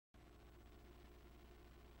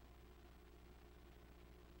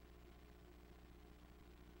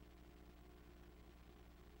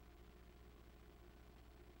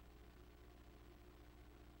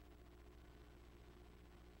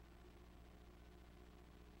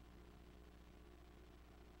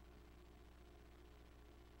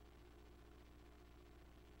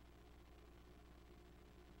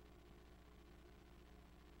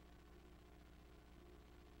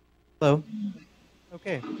Hello.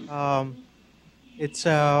 Okay. It's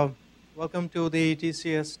Welcome to the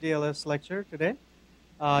TCS DLS lecture today.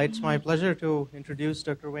 It's my pleasure to introduce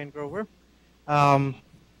Dr. Wayne Grover. Um,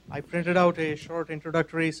 I printed out a short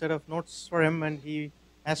introductory set of notes for him, and he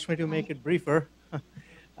asked me to make it briefer.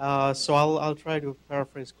 So I'll try to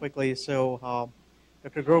paraphrase quickly.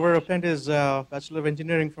 Dr. Grover obtained his Bachelor of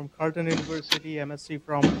Engineering from Carleton University, MSc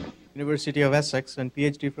from University of Essex, and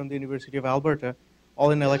PhD from the University of Alberta, all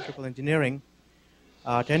in electrical engineering.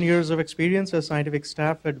 10 years of experience as scientific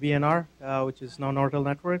staff at BNR, which is now Nortel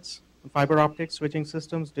Networks, fiber optics, switching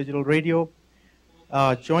systems, digital radio.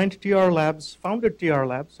 Joined TR Labs, founded TR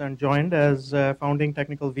Labs, and joined as founding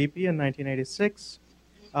technical VP in 1986.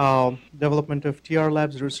 Development of TR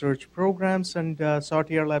Labs research programs, and saw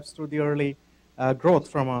TR Labs through the early growth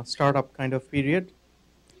from a startup kind of period.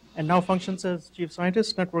 And now functions as chief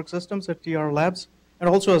scientist, network systems at TR Labs, and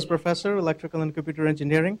also as professor, electrical and computer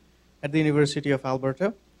engineering at the University of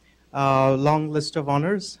Alberta. Long list of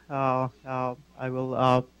honors. I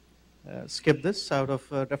will skip this out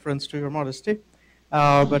of deference to your modesty,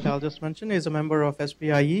 but I'll just mention he's a member of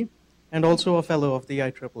SPIE and also a fellow of the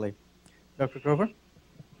IEEE. Dr. Grover?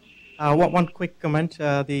 One quick comment,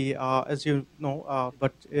 as you know,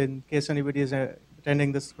 but in case anybody is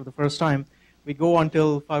attending this for the first time, we go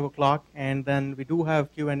until 5 o'clock, and then we do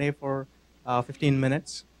have Q&A for 15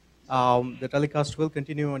 minutes. The telecast will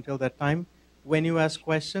continue until that time. When you ask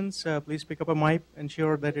questions, please pick up a mic,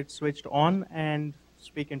 ensure that it's switched on, and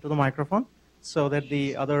speak into the microphone so that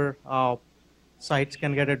the other sites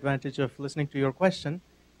can get advantage of listening to your question.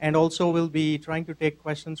 And also, we'll be trying to take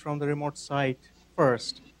questions from the remote site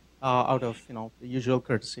first, out of the usual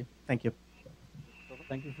courtesy. Thank you.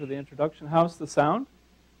 Thank you for the introduction. How's the sound?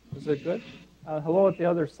 Is it good? Hello at the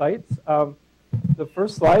other sites. The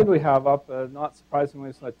first slide we have up, not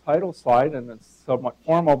surprisingly, is a title slide, and it's somewhat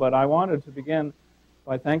formal, but I wanted to begin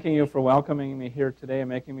by thanking you for welcoming me here today and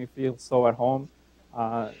making me feel so at home.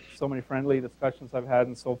 So many friendly discussions I've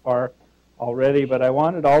had so far already, but I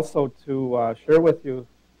wanted also to share with you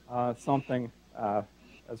something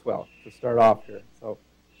as well to start off here. So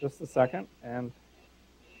just a second. And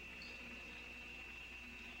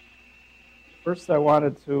first I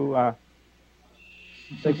wanted to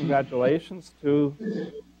say congratulations to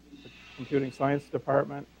the Computing Science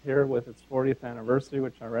Department here with its 40th anniversary,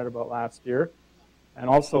 which I read about last year. And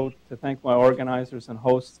also to thank my organizers and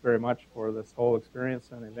hosts very much for this whole experience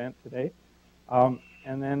and event today. And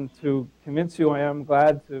then to convince you I am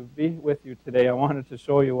glad to be with you today, I wanted to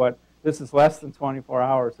show you what, this is less than 24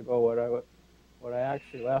 hours ago, what I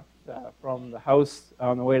actually left from the house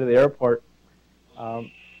on the way to the airport.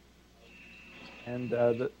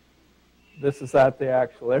 This is at the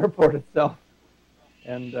actual airport itself,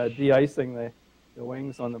 and de-icing the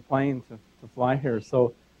wings on the plane to fly here.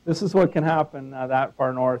 So this is what can happen that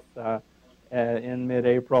far north in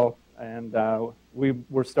mid-April, and we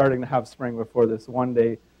were starting to have spring before this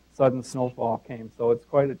one-day sudden snowfall came. So it's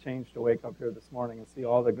quite a change to wake up here this morning and see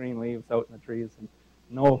all the green leaves out in the trees and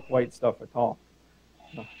no white stuff at all.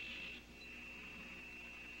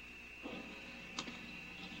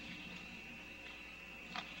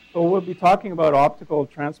 So we'll be talking about optical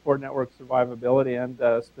transport network survivability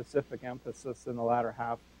and specific emphasis in the latter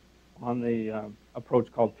half on the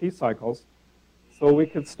approach called P-cycles. So we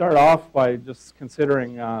could start off by just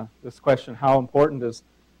considering this question, how important is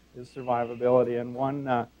survivability? And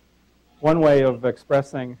one way of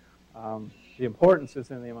expressing the importance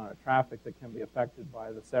is in the amount of traffic that can be affected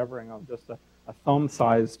by the severing of just a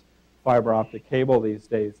thumb-sized fiber optic cable these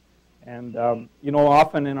days. And,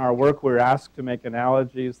 often in our work we're asked to make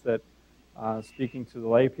analogies that, speaking to the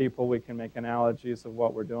lay people, we can make analogies of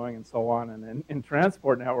what we're doing and so on. And in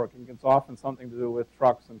transport networking, it's often something to do with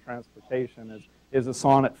trucks and transportation. Is a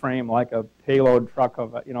sonnet frame like a payload truck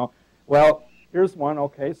of, well, here's one,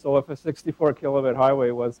 okay, so if a 64 kilobit highway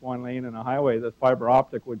was one lane in a highway, the fiber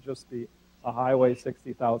optic would just be a highway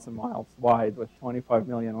 60,000 miles wide with 25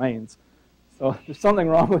 million lanes. So there's something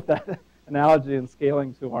wrong with that analogy and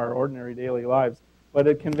scaling to our ordinary daily lives, but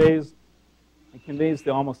it conveys the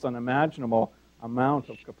almost unimaginable amount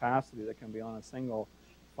of capacity that can be on a single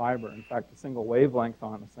fiber. In fact, a single wavelength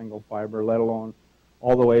on a single fiber, let alone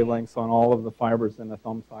all the wavelengths on all of the fibers in a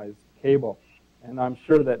thumb-sized cable. And I'm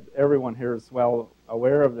sure that everyone here is well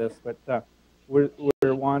aware of this, but we're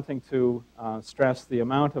wanting to stress the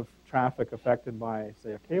amount of traffic affected by,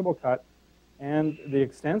 say, a cable cut and the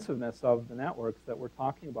extensiveness of the networks that we're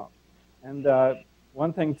talking about. And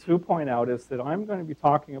one thing to point out is that I'm going to be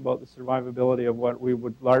talking about the survivability of what we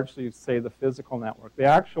would largely say the physical network, the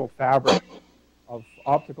actual fabric of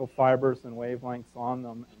optical fibers and wavelengths on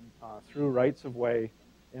them through rights-of-way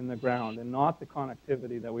in the ground and not the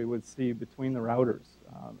connectivity that we would see between the routers,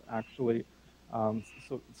 actually.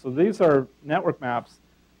 So these are network maps.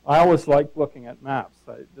 I always like looking at maps.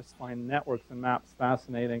 I just find networks and maps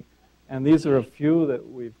fascinating. And these are a few that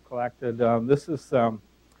we've collected. This is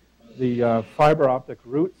the fiber optic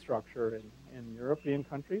route structure in European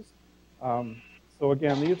countries. So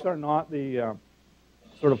again, these are not the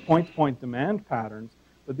sort of point-to-point demand patterns,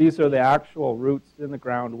 but these are the actual routes in the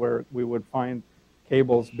ground where we would find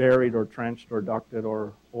cables buried or trenched or ducted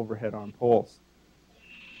or overhead on poles.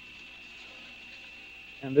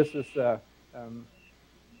 And this is a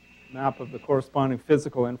map of the corresponding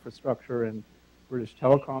physical infrastructure in British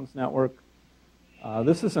Telecom's network.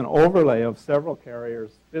 This is an overlay of several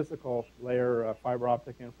carriers' physical layer fiber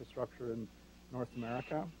optic infrastructure in North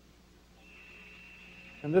America.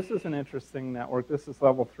 And this is an interesting network. This is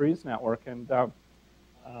Level 3's network. And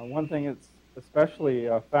one thing that's especially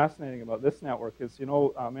fascinating about this network is,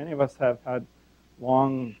 many of us have had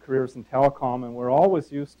long careers in telecom, and we're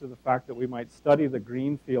always used to the fact that we might study the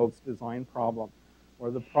greenfields design problem,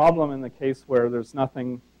 or the problem in the case where there's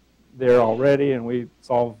nothing there already and we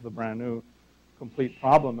solve the brand new complete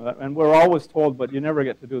problem. And we're always told, but you never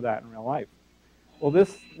get to do that in real life. Well,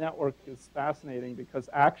 this network is fascinating because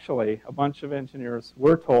actually a bunch of engineers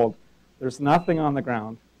were told there's nothing on the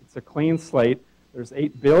ground. It's a clean slate. There's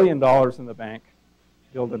 $8 billion in the bank.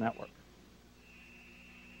 Build a network.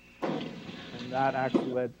 And that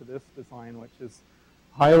actually led to this design, which is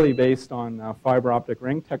highly based on fiber optic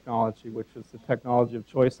ring technology, which is the technology of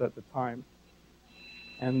choice at the time,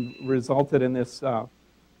 and resulted in this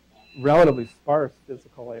relatively sparse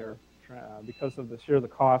physical layer because of the sheer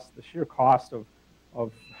cost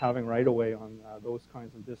of having right-of-way on those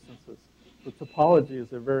kinds of distances. So topology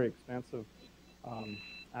is a very expensive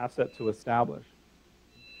asset to establish.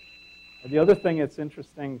 The other thing that's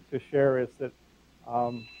interesting to share is that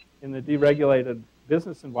in the deregulated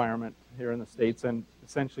business environment here in the States, and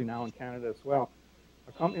essentially now in Canada as well,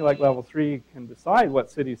 a company like Level 3 can decide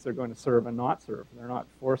what cities they're going to serve and not serve. They're not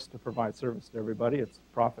forced to provide service to everybody. It's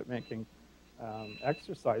a profit-making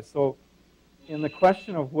exercise. So in the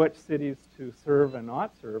question of which cities to serve and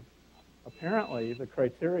not serve, apparently the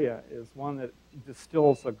criteria is one that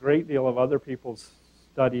distills a great deal of other people's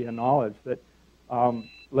study and knowledge, that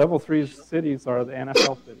Level 3's cities are the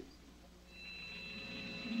NFL cities.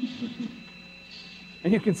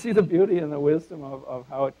 And you can see the beauty and the wisdom of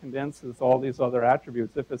how it condenses all these other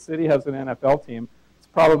attributes. If a city has an NFL team, it's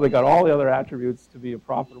probably got all the other attributes to be a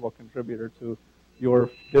profitable contributor to your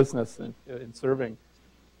business in serving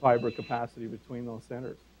fiber capacity between those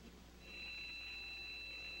centers.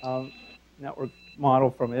 Network model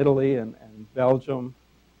from Italy and Belgium.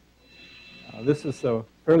 This is a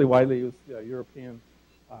fairly widely used European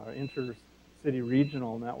intercity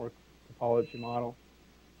regional network topology model.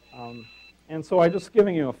 And so I'm just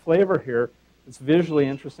giving you a flavor here. It's visually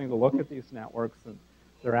interesting to look at these networks and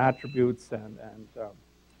their attributes, and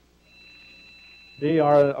they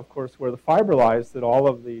are, of course, where the fiber lies, that all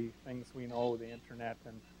of the things we know, the internet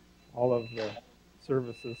and all of the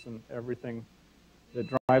services and everything that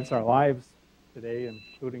drives our lives today,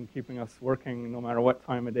 including keeping us working no matter what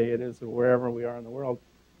time of day it is or wherever we are in the world.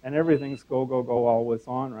 And everything's go, go, go, always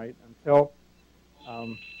on, right? Until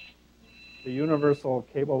the universal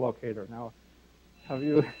cable locator. Now, have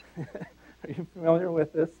you, are you familiar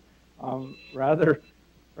with this rather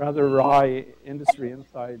raw industry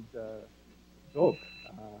inside joke?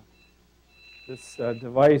 This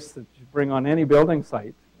device that you bring on any building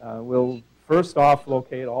site will first off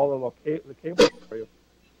locate all the cables for you.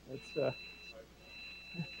 It's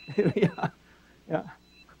yeah.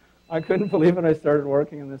 I couldn't believe it. I started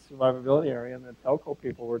working in this survivability area, and the telco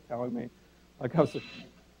people were telling me, like, they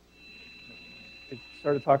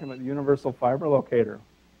started talking about the universal fiber locator,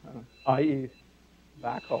 i.e.,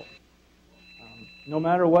 backhoe. No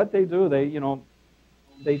matter what they do,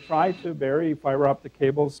 they try to bury fiber optic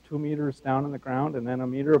cables 2 meters down in the ground, and then a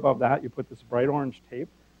meter above that, you put this bright orange tape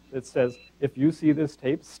that says, if you see this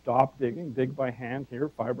tape, stop digging, dig by hand here,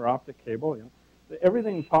 fiber optic cable.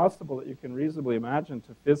 Everything possible that you can reasonably imagine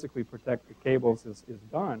to physically protect the cables is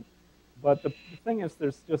done. But the thing is,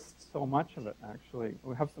 there's just so much of it, actually.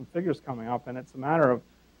 We have some figures coming up, and it's a matter of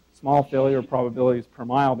small failure probabilities per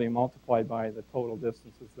mile being multiplied by the total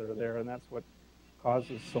distances that are there, and that's what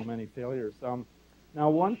causes so many failures. Now,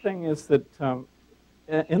 one thing is that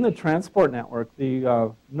in the transport network,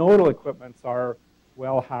 the nodal equipments are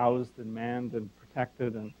well housed and manned and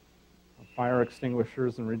protected, and fire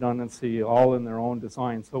extinguishers and redundancy all in their own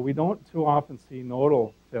design. So we don't too often see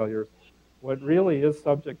nodal failures. What really is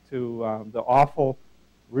subject to the awful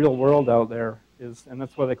real world out there is, and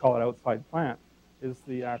that's why they call it outside plant, is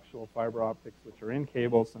the actual fiber optics which are in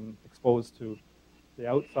cables and exposed to the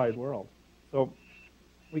outside world. So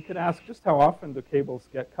we could ask just how often do cables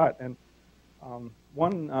get cut? And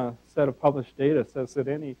one set of published data says that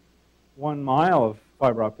any 1 mile of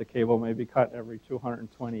fiber optic cable may be cut every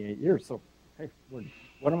 228 years. So, hey,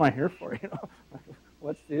 what am I here for? You know,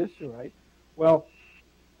 what's the issue, right? Well,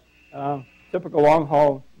 typical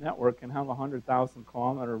long-haul network can have 100,000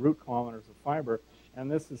 root kilometers of fiber,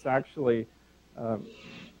 and this is actually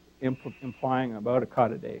implying about a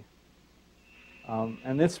cut a day.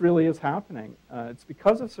 And this really is happening. It's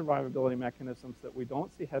because of survivability mechanisms that we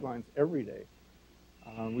don't see headlines every day.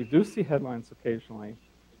 We do see headlines occasionally,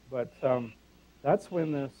 but that's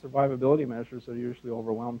when the survivability measures are usually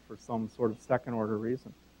overwhelmed for some sort of second-order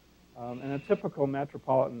reason. In a typical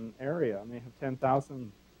metropolitan area may have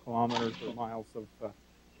 10,000 kilometers or miles of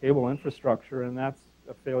cable infrastructure, and that's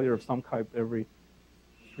a failure of some type every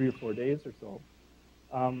 3 or 4 days or so.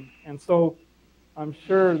 And so I'm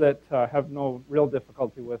sure that have no real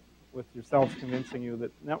difficulty with yourselves convincing you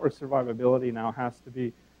that network survivability now has to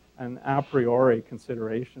be an a priori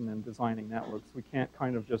consideration in designing networks. We can't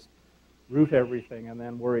kind of just route everything and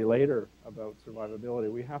then worry later about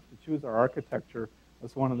survivability. We have to choose our architecture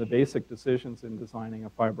as one of the basic decisions in designing a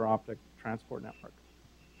fiber optic transport network.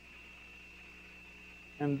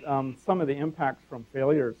 And some of the impacts from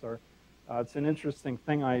failures are, it's an interesting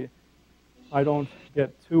thing. I don't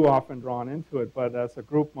get too often drawn into it, but as a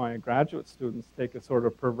group, my graduate students take a sort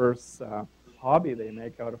of perverse hobby they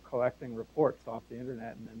make out of collecting reports off the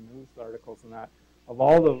internet and news articles and that, of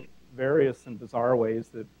all the various and bizarre ways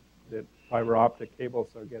that fiber optic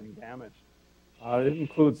cables are getting damaged. It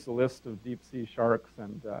includes the list of deep sea sharks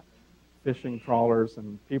and fishing trawlers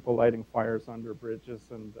and people lighting fires under bridges.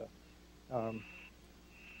 And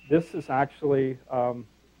this is actually, you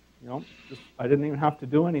know, I didn't even have to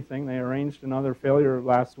do anything. They arranged another failure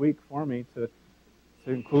last week for me to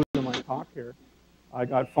include in my talk here. I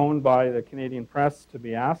got phoned by the Canadian Press to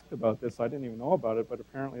be asked about this. I didn't even know about it, but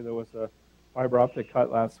apparently there was a fiber optic cut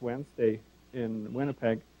last Wednesday in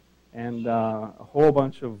Winnipeg, and a whole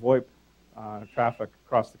bunch of VoIP traffic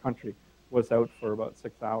across the country was out for about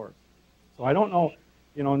 6 hours. So I don't know,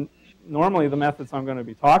 you know, normally the methods I'm going to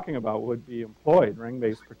be talking about would be employed,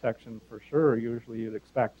 ring-based protection for sure, usually you'd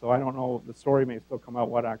expect. So I don't know, the story may still come out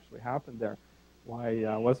what actually happened there.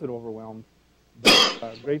 Why was it overwhelmed? But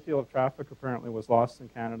a great deal of traffic apparently was lost in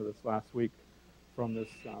Canada this last week from this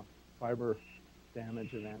fiber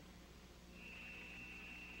damage event.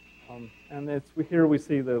 And here we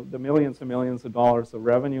see the millions and millions of dollars of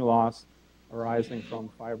revenue loss arising from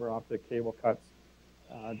fiber optic cable cuts,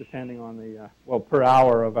 depending on the, well, per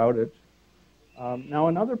hour of outage. Now,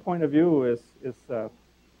 another point of view is a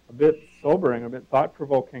bit sobering, a bit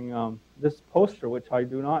thought-provoking. This poster, which I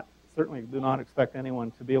certainly do not expect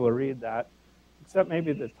anyone to be able to read that, except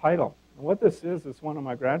maybe the title. And what this is one of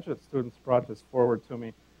my graduate students brought this forward to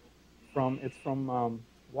me. It's from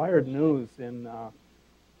Wired News in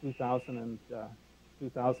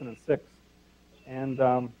 2006.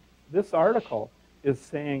 And this article is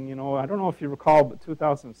saying, you know, I don't know if you recall, but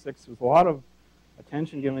 2006, there was a lot of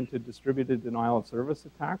attention given to distributed denial of service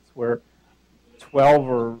attacks, where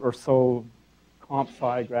 12 or so comp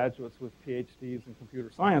sci graduates with PhDs in computer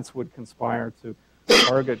science would conspire to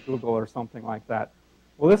target Google or something like that.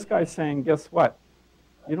 Well, this guy's saying, guess what?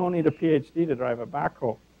 You don't need a PhD to drive a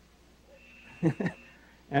backhoe.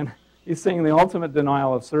 And he's saying the ultimate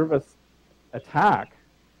denial of service attack.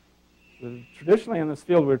 Traditionally in this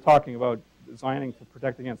field, we're talking about designing to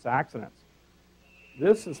protect against accidents.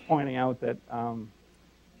 This is pointing out that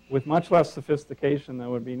with much less sophistication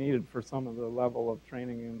than would be needed for some of the level of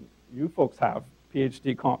training you folks have,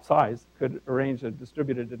 PhD comp sci's could arrange a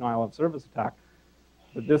distributed denial of service attack.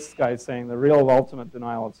 But this guy's saying the real ultimate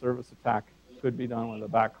denial of service attack could be done with a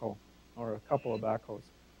backhoe or a couple of backhoes.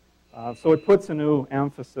 So it puts a new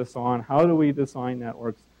emphasis on how do we design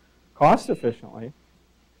networks cost efficiently,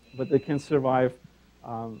 but they can survive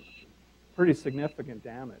pretty significant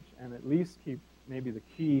damage and at least keep maybe the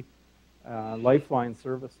key lifeline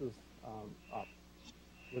services up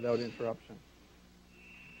without interruption.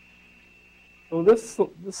 So this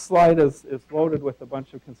slide is loaded with a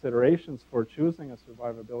bunch of considerations for choosing a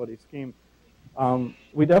survivability scheme.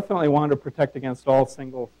 We definitely want to protect against all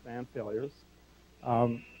single span failures.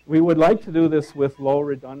 We would like to do this with low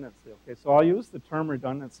redundancy. Okay, so I'll use the term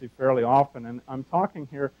redundancy fairly often, and I'm talking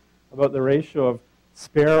here about the ratio of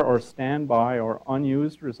spare or standby or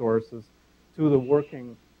unused resources to the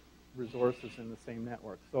working resources in the same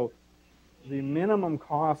network. So the minimum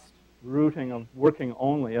cost routing of working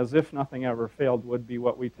only, as if nothing ever failed, would be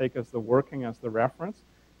what we take as the working as the reference.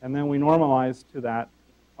 And then we normalize to that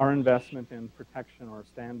our investment in protection or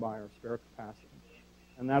standby or spare capacity.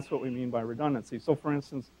 And that's what we mean by redundancy. So for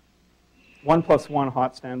instance, 1+1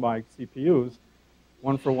 hot standby CPUs,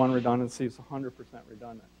 1-for-1 redundancy is 100%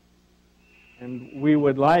 redundant. And we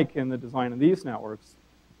would like, in the design of these networks,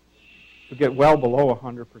 to get well below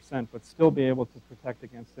 100%, but still be able to protect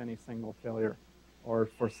against any single failure, or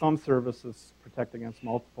for some services, protect against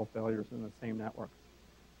multiple failures in the same network.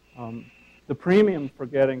 The premium for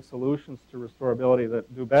getting solutions to restorability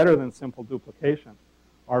that do better than simple duplication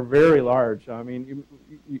are very large. I mean,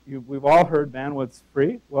 we've all heard bandwidth's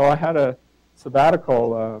free. Well, I had a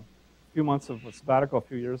sabbatical, a few months of a sabbatical a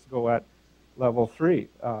few years ago at level 3.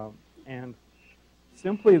 And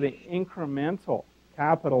simply the incremental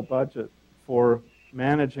capital budget for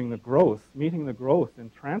managing the growth, meeting the growth in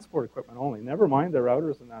transport equipment only, never mind the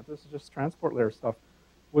routers and that, this is just transport layer stuff,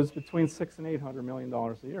 was between $600 and $800 million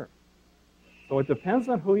a year. So it depends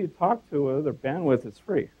on who you talk to whether bandwidth is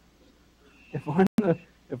free. If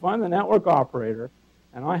I'm the network operator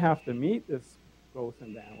and I have to meet this growth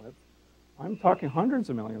in bandwidth, I'm talking hundreds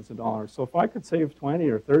of millions of dollars. So if I could save 20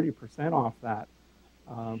 or 30% off that,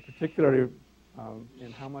 particularly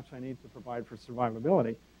in how much I need to provide for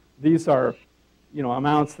survivability, these are,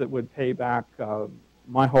 amounts that would pay back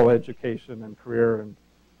my whole education and career and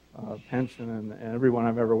pension and everyone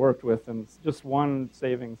I've ever worked with, and it's just one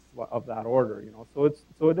savings of that order.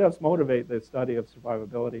 So it does motivate the study of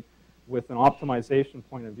survivability with an optimization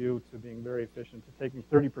point of view to being very efficient, to taking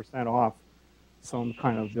 30% off some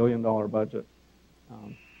kind of billion-dollar budget.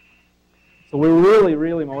 So we're really,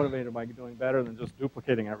 really motivated by doing better than just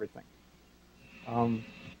duplicating everything.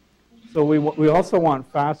 So we also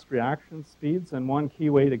want fast reaction speeds, and one key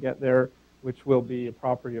way to get there, which will be a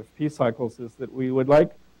property of P-cycles, is that we would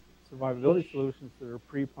like survivability solutions that are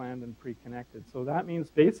pre-planned and pre-connected. So that means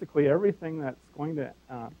basically everything that's going to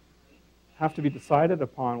have to be decided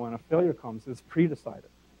upon when a failure comes is pre-decided.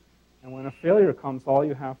 And when a failure comes, all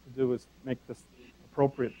you have to do is make this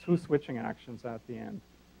appropriate 2 switching actions at the end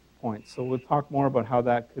point. So we'll talk more about how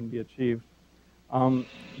that can be achieved.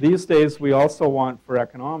 These days, we also want, for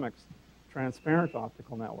economics, transparent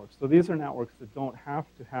optical networks. So these are networks that don't have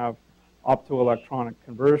to have optoelectronic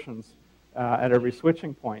conversions at every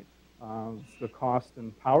switching point. The cost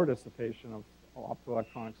and power dissipation of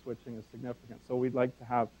optoelectronic switching is significant. So we'd like to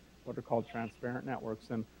have what are called transparent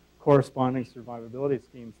networks and corresponding survivability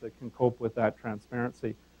schemes that can cope with that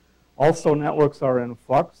transparency. Also, networks are in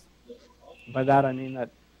flux. By that, I mean that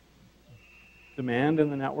demand in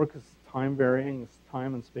the network is time varying,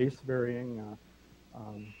 time and space varying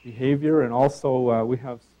behavior, and also we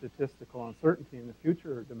have statistical uncertainty in the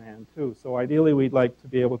future demand too. So ideally, we'd like to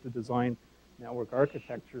be able to design network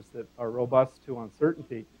architectures that are robust to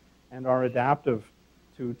uncertainty and are adaptive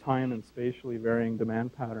to time and spatially varying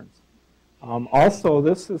demand patterns. Also,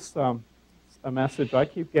 this is a message I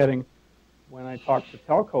keep getting when I talk to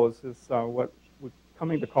telcos, is what we're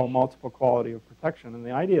coming to call multiple quality of protection. And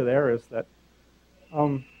the idea there is that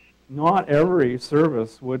not every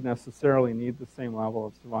service would necessarily need the same level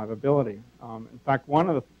of survivability. In fact, one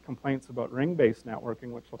of the complaints about ring-based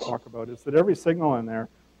networking, which we'll talk about, is that every signal in there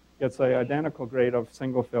gets an identical grade of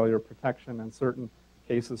single failure protection, in certain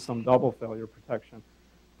cases some double failure protection.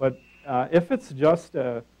 But if it's just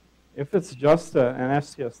an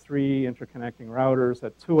STS3 interconnecting routers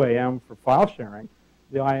at 2 a.m. for file sharing,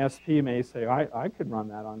 the ISP may say, I could run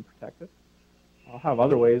that unprotected. I'll have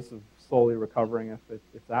other ways of slowly recovering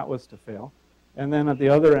if that was to fail. And then at the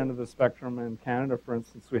other end of the spectrum in Canada, for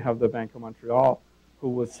instance, we have the Bank of Montreal, who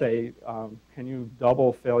would say, can you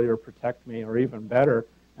double failure protect me, or even better,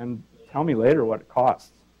 and tell me later what it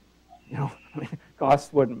costs.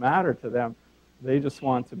 Costs wouldn't matter to them. They just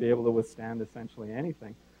want to be able to withstand essentially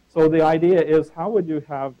anything. So the idea is, how would you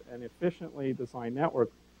have an efficiently designed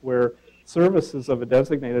network where services of a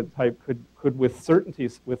designated type could with certainty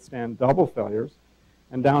withstand double failures,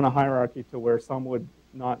 and down a hierarchy to where some would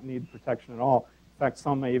not need protection at all. In fact,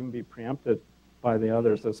 some may even be preempted by the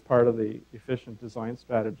others as part of the efficient design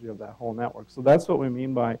strategy of that whole network. So that's what we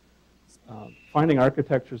mean by finding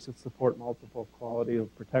architectures that support multiple quality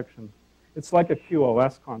of protection. It's like a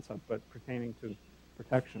QoS concept, but pertaining to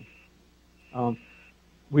protection.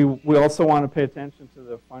 We also want to pay attention to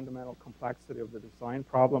the fundamental complexity of the design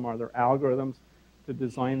problem. Are there algorithms to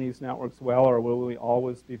design these networks well, or will we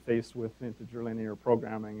always be faced with integer linear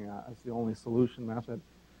programming as the only solution method?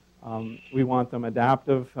 We want them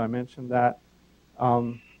adaptive. I mentioned that.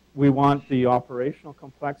 We want the operational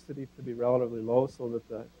complexity to be relatively low so that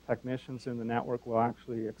the technicians in the network will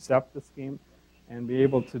actually accept the scheme and be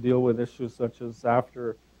able to deal with issues such as,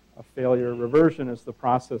 after a failure, reversion is the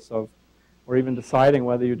process of or even deciding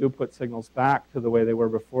whether you do put signals back to the way they were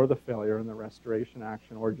before the failure in the restoration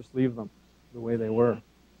action, or just leave them the way they were.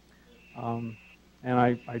 And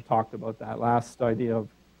I talked about that last idea of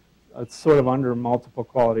it's sort of under multiple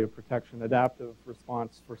quality of protection, adaptive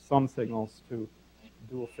response for some signals to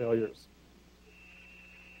dual failures.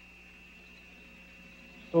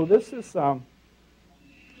 So this is a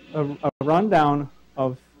rundown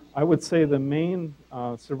of, I would say, the main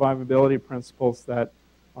survivability principles that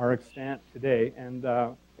are extant today. And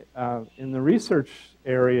in the research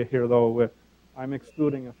area here, though, I'm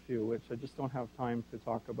excluding a few, which I just don't have time to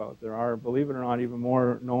talk about. There are, believe it or not, even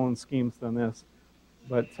more known schemes than this.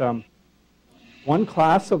 But one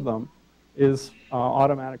class of them is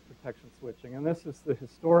automatic protection switching. And this is the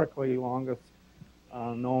historically longest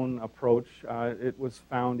known approach. It was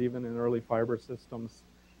found even in early fiber systems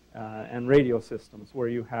and radio systems, where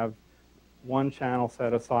you have one channel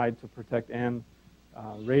set aside to protect N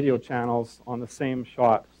radio channels on the same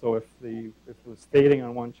shot. So if it was fading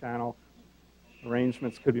on one channel,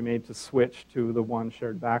 arrangements could be made to switch to the one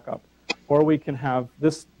shared backup. Or we can have,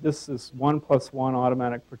 this is 1+1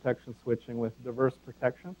 automatic protection switching with diverse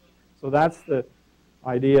protection. So that's the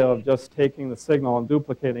idea of just taking the signal and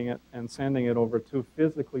duplicating it and sending it over two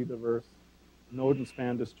physically diverse node and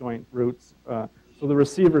span disjoint routes. So the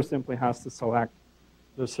receiver simply has to select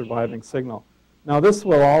the surviving signal. Now this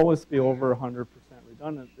will always be over 100%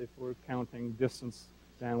 redundant if we're counting distance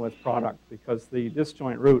bandwidth product, because the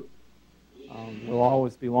disjoint route will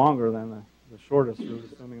always be longer than the shortest route,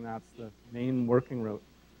 assuming that's the main working route.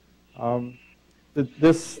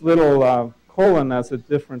 This little colon, that's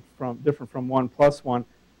different from 1+1,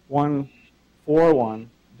 1 for 1,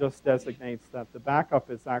 just designates that the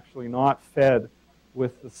backup is actually not fed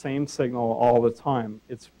with the same signal all the time.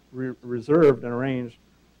 It's reserved and arranged,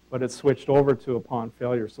 but it's switched over to upon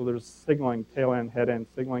failure. So there's signaling, tail end, head end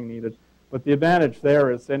signaling needed. But the advantage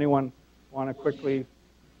there is, anyone want to quickly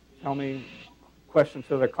tell me, question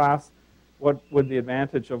to the class, what would the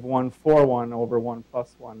advantage of 1 for 1 over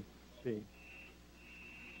 1+1 be?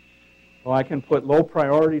 Well, I can put low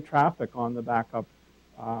priority traffic on the backup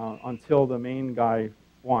until the main guy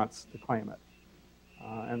wants to claim it.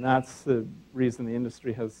 And that's the reason the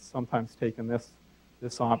industry has sometimes taken this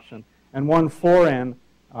option. And 1 for N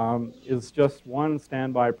is just one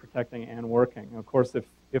standby protecting N working. And of course,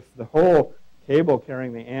 if the whole cable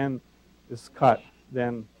carrying the N is cut,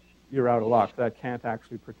 then you're out of luck. That can't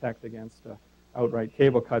actually protect against an outright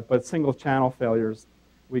cable cut. But single channel failures,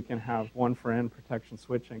 we can have 1 for N protection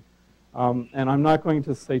switching. And I'm not going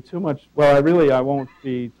to say too much. Well, I won't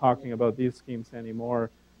be talking about these schemes anymore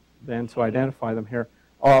than to identify them here.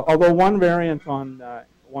 Although one variant on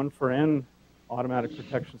 1 for N automatic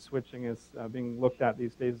protection switching is being looked at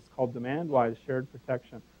these days. It's called demand-wise shared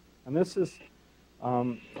protection. And this is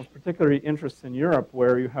of particular interest in Europe,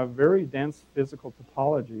 where you have very dense physical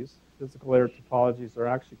topologies. Physical layer topologies are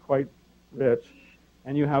actually quite rich.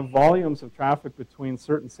 And you have volumes of traffic between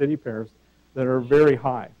certain city pairs that are very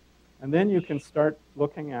high. And then you can start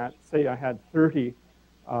looking at, say I had 30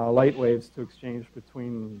 light waves to exchange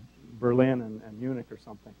between Berlin and Munich or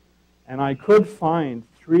something. And I could find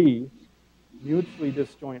 3 mutually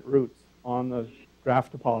disjoint routes on the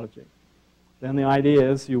graph topology. Then the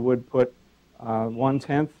idea is you would put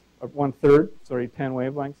 1/3, 10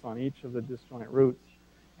 wavelengths on each of the disjoint routes,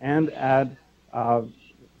 and add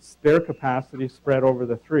spare capacity spread over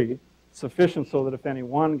the 3, sufficient so that if any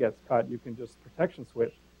one gets cut, you can just protection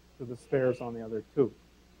switch to the spares on the other 2.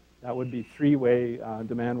 That would be 3-way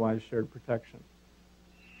demand-wise shared protection.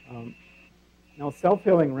 Now,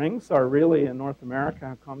 self-healing rings are really, in North America,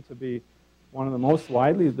 have come to be one of the most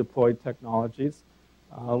widely deployed technologies.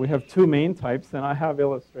 We have 2 main types, and I have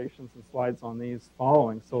illustrations and slides on these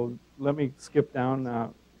following. So let me skip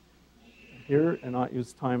down here and not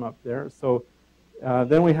use time up there. So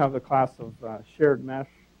then we have the class of shared mesh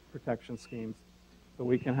protection schemes. So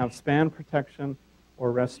we can have span protection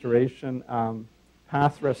or restoration,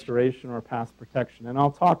 path restoration or path protection. And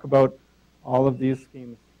I'll talk about all of these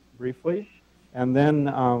schemes briefly, and then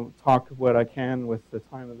talk what I can with the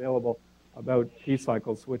time available about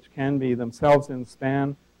P-cycles, which can be themselves in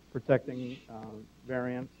span protecting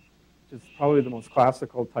variant, which is probably the most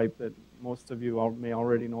classical type that most of you may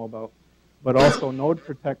already know about, but also node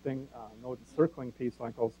protecting, node encircling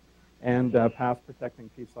P-cycles, and path protecting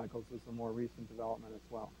P-cycles is a more recent development as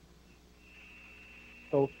well.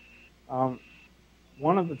 So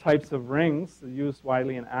one of the types of rings used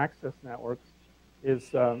widely in access networks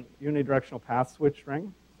is unidirectional path switch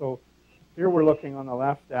ring. So here we're looking on the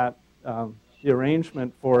left at the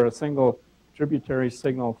arrangement for a single tributary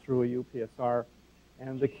signal through a UPSR.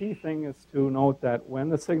 And the key thing is to note that when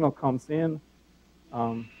the signal comes in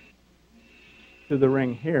to the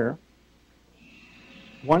ring here,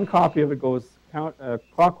 one copy of it goes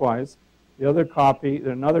clockwise. Another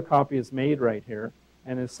copy is made right here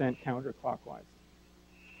and is sent counterclockwise.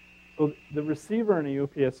 So the receiver in a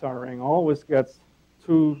UPSR ring always gets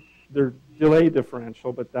their delay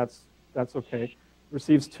differential, but that's okay.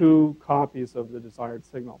 Receives 2 copies of the desired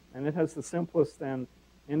signal. And it has the simplest and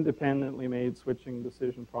independently made switching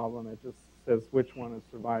decision problem. It just says which one is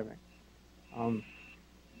surviving. And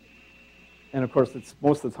of course, it's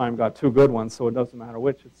most of the time got 2 good ones, so it doesn't matter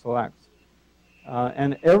which it selects.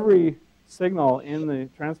 And every signal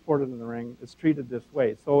transported in the ring is treated this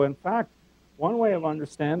way. So in fact, one way of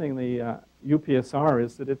understanding the UPSR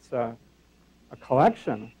is that it's a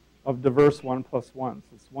collection of diverse 1+1s.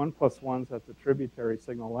 It's 1+1s at the tributary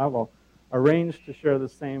signal level, arranged to share the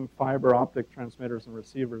same fiber optic transmitters and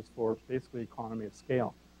receivers for basically economy of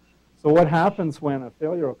scale. So what happens when a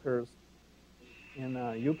failure occurs in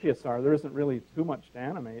a UPSR, there isn't really too much to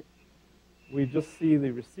animate. We just see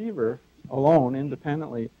the receiver alone,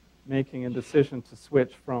 independently, making a decision to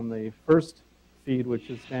switch from the first feed,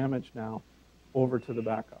 which is damaged now, over to the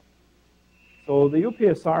backup. So the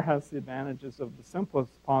UPSR has the advantages of the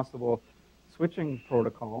simplest possible switching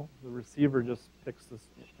protocol. The receiver just picks the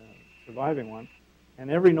surviving one,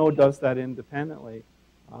 and every node does that independently,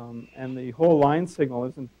 and the whole line signal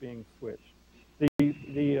isn't being switched.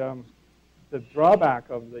 The drawback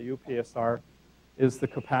of the UPSR is the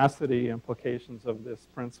capacity implications of this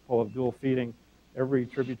principle of dual feeding every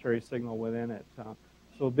tributary signal within it.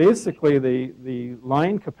 So basically, the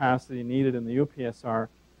line capacity needed in the UPSR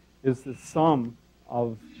is the sum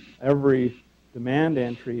of every demand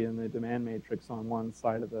entry in the demand matrix on one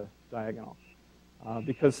side of the diagonal.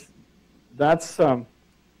 Because that's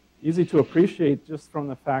easy to appreciate just from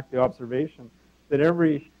the observation, that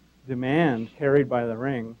every demand carried by the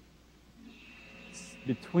ring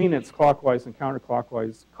between its clockwise and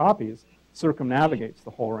counterclockwise copies circumnavigates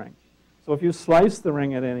the whole ring. So if you slice the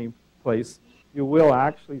ring at any place, you will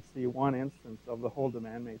actually see one instance of the whole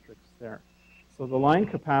demand matrix there. So the line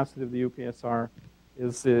capacity of the UPSR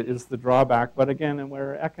is the drawback. But again, and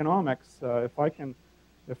where economics, if I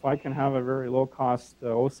can have a very low-cost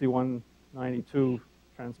OC192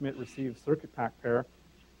 transmit-receive circuit pack pair,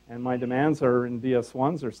 and my demands are in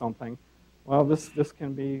DS1s or something, well, this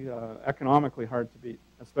can be economically hard to beat,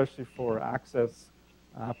 especially for access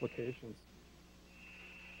applications.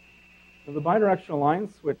 So the bidirectional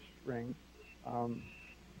line switch ring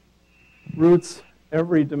routes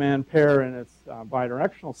every demand pair in its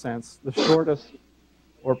bidirectional sense, the shortest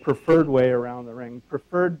or preferred way around the ring.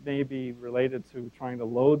 Preferred may be related to trying to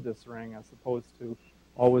load this ring as opposed to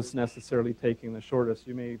always necessarily taking the shortest.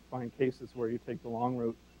 You may find cases where you take the long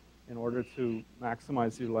route in order to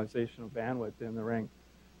maximize utilization of bandwidth in the ring.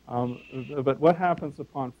 But what happens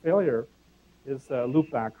upon failure is a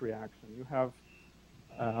loopback reaction. You have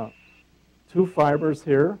 2 fibers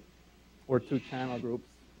here, or 2 channel groups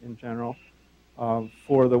in general,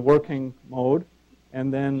 for the working mode,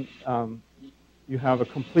 and then you have a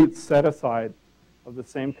complete set-aside of the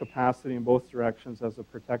same capacity in both directions as a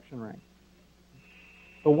protection ring.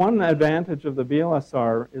 So one advantage of the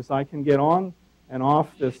BLSR is I can get on and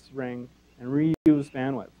off this ring and reuse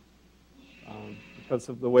bandwidth because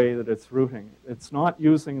of the way that it's routing. It's not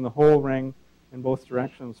using the whole ring in both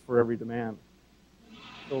directions for every demand.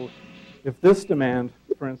 So if this demand,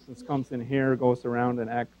 for instance, comes in here, goes around, and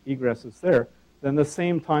egresses there, then the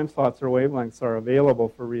same time slots or wavelengths are available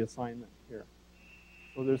for reassignment here.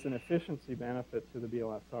 So there's an efficiency benefit to the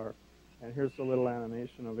BLSR. And here's a little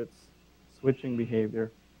animation of its switching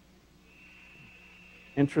behavior.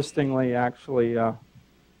 Interestingly, actually, does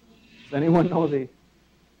anyone know the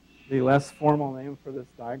less formal name for this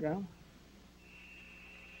diagram?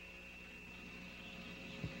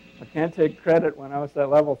 I can't take credit. When I was at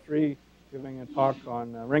level 3 giving a talk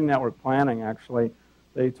on ring network planning, actually,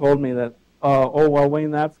 they told me that, oh, well,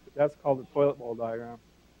 Wayne, that's called the toilet bowl diagram.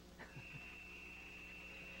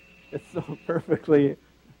 It's so perfectly,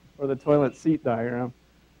 or the toilet seat diagram.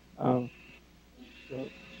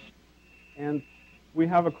 And we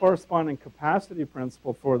have a corresponding capacity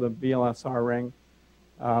principle for the BLSR ring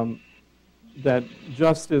that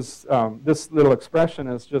just is, this little expression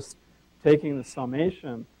is just taking the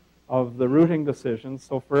summation of the routing decisions.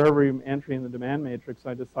 So for every entry in the demand matrix,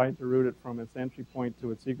 I decide to route it from its entry point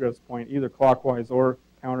to its egress point, either clockwise or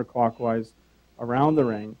counterclockwise around the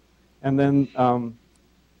ring. And then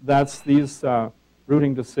that's these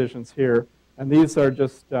routing decisions here. And these are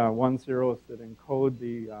just 1 zeros that encode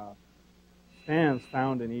the spans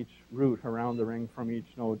found in each route around the ring from each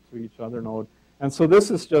node to each other node. And so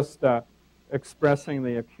this is just expressing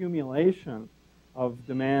the accumulation of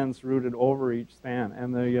demands routed over each span.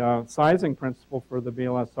 And the sizing principle for the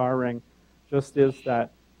BLSR ring just is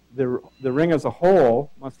that the ring as a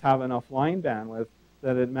whole must have enough line bandwidth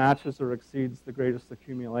that it matches or exceeds the greatest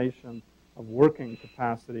accumulation of working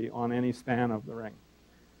capacity on any span of the ring.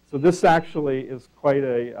 So this actually is quite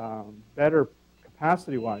a better,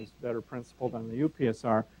 capacity-wise, better principle than the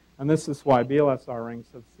UPSR. And this is why BLSR rings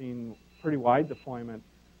have seen pretty wide deployment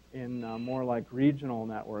in more like regional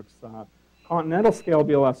networks. Continental scale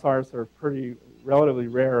BLSRs are pretty relatively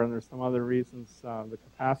rare, and there's some other reasons. The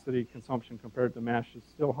capacity consumption compared to mesh is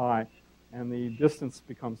still high, and the distance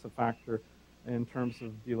becomes a factor in terms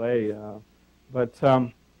of delay.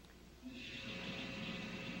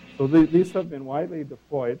 So these have been widely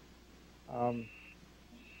deployed. And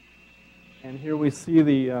here we see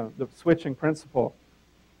the switching principle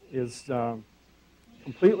is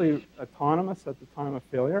completely autonomous at the time of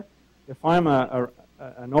failure. If I'm a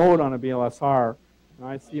node on a BLSR and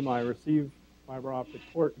I see my receive fiber optic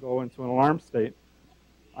port go into an alarm state,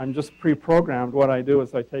 I'm just pre-programmed. What I do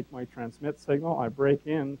is I take my transmit signal, I break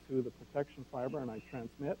into the protection fiber, and I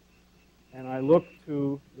transmit. And I look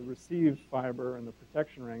to the receive fiber and the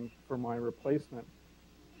protection ring for my replacement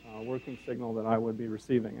working signal that I would be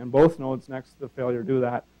receiving. And both nodes next to the failure do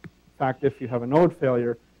that. In fact, if you have a node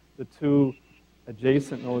failure, the two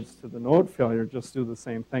adjacent nodes to the node failure just do the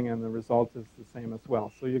same thing, and the result is the same as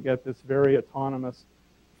well. So you get this very autonomous,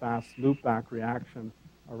 fast loopback reaction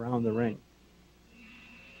around the ring.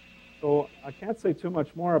 So I can't say too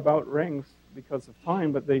much more about rings because of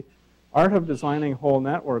time, but the art of designing whole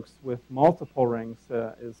networks with multiple rings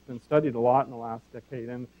has been studied a lot in the last decade.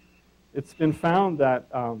 And it's been found that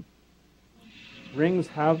rings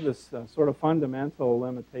have this sort of fundamental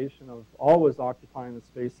limitation of always occupying the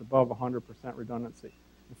space above 100% redundancy.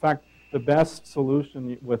 In fact, the best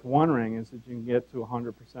solution with one ring is that you can get to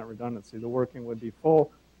 100% redundancy. The working would be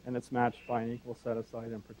full, and it's matched by an equal set-aside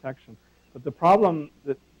and protection. But the problem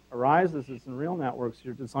that arises is in real networks,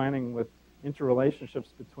 you're designing with interrelationships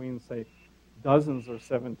between, say, dozens or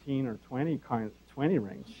 17 or 20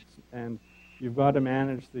 rings. And you've got to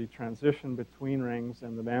manage the transition between rings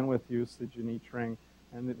and the bandwidth usage in each ring.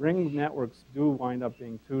 And the ring networks do wind up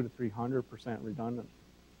being 200 to 300% redundant,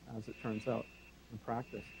 as it turns out in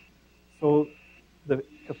practice. So the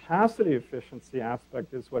capacity efficiency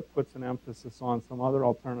aspect is what puts an emphasis on some other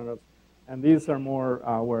alternatives. And these are more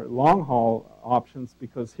long-haul options,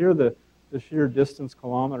 because here the sheer distance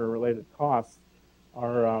kilometer related costs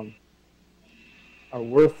are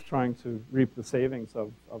worth trying to reap the savings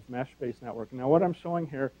of mesh-based networking. Now, what I'm showing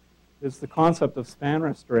here is the concept of span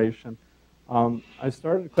restoration. I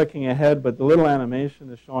started clicking ahead, but the little animation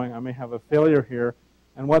is showing I may have a failure here.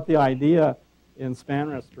 And what the idea in span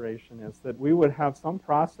restoration is that we would have some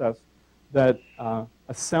process that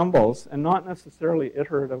assembles, and not necessarily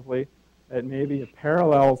iteratively, it may be a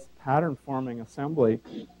parallel pattern-forming assembly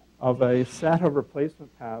of a set of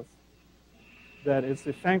replacement paths that is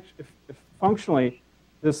if functionally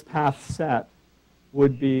this path set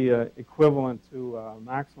would be equivalent to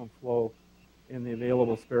maximum flow in the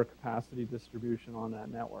available spare capacity distribution on that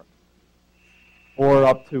network, or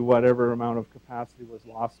up to whatever amount of capacity was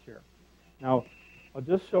lost here. Now, I'll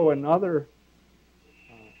just show another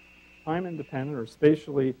time-independent or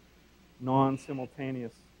spatially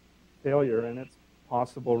non-simultaneous failure and its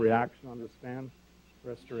possible reaction under span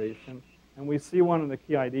restoration. And we see one of the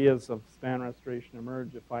key ideas of span restoration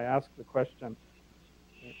emerge if I ask the question,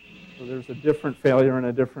 so there's a different failure and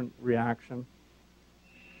a different reaction.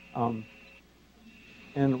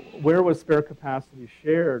 And where was spare capacity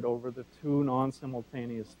shared over the two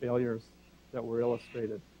non-simultaneous failures that were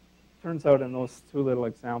illustrated? Turns out in those two little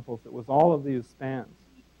examples, it was all of these spans.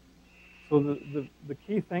 So the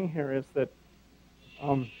key thing here is that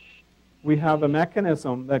we have a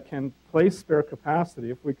mechanism that can place spare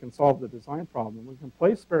capacity. If we can solve the design problem, we can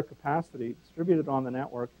place spare capacity distributed on the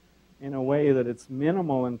network in a way that it's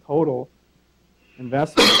minimal in total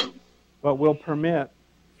investment, but will permit,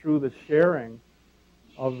 through the sharing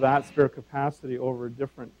of that spare capacity over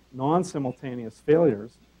different non-simultaneous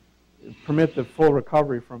failures, permit the full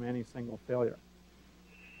recovery from any single failure.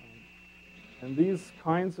 And these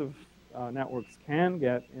kinds of networks can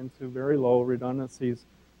get into very low redundancies.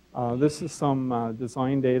 This is some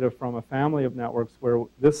design data from a family of networks where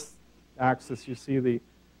this axis, you see the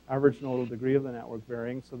average nodal degree of the network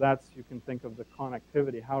varying. So that's, you can think of the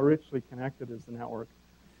connectivity. How richly connected is the network?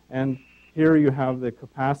 And here you have the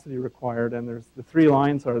capacity required, and there's the three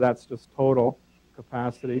lines are, that's just total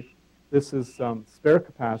capacity. This is spare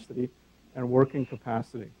capacity and working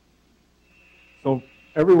capacity. So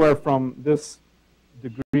everywhere from this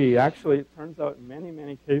degree. Actually, it turns out in many,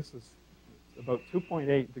 many cases, about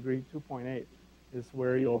 2.8, degree 2.8 is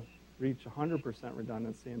where you'll reach 100%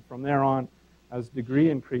 redundancy. And from there on, as degree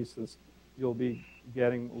increases, you'll be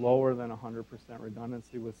getting lower than 100%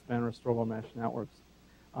 redundancy with span-restore mesh networks.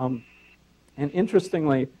 And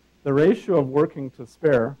interestingly, the ratio of working to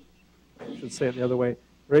spare, I should say it the other way,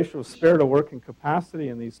 the ratio of spare to working capacity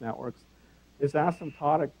in these networks is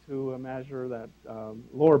asymptotic to a measure that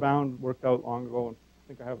lower bound worked out long ago. I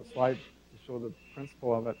think I have a slide to show the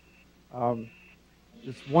principle of it.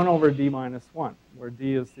 It's 1 over d minus 1, where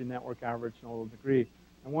d is the network average nodal degree.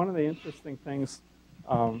 And one of the interesting things,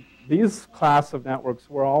 these class of networks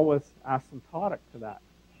were always asymptotic to that.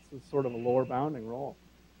 This is sort of a lower bounding role.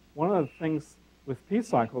 One of the things with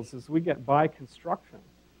p-cycles is we get by construction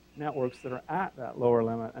networks that are at that lower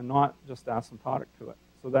limit and not just asymptotic to it.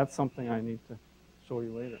 So that's something I need to show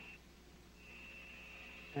you later.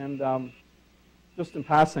 And just in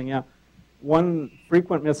passing, yeah, one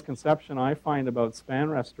frequent misconception I find about span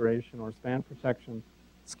restoration or span protection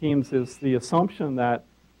schemes is the assumption that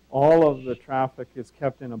all of the traffic is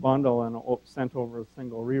kept in a bundle and sent over a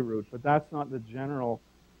single reroute. But that's not the general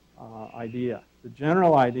idea. The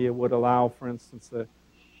general idea would allow, for instance, a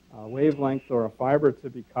wavelength or a fiber to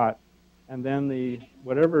be cut, and then the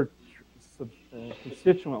whatever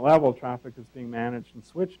constituent level traffic is being managed and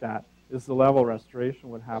switched at is the level restoration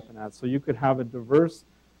would happen at. So you could have a diverse,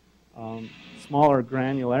 smaller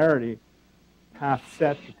granularity path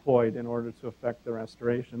set deployed in order to affect the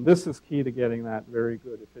restoration. This is key to getting that very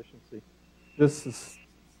good efficiency. This is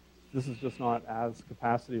just not as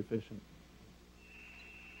capacity efficient.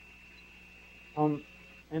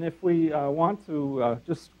 And if we want to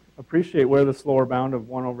just appreciate where this lower bound of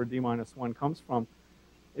 1 over d minus 1 comes from,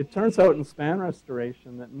 it turns out in span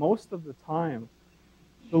restoration that most of the time,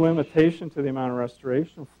 the limitation to the amount of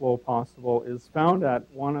restoration flow possible is found at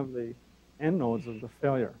one of the end nodes of the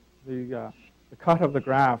failure. The cut of the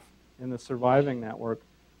graph in the surviving network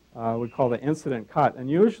we call the incident cut. And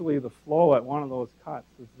usually the flow at one of those cuts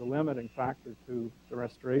is the limiting factor to the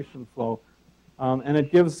restoration flow. And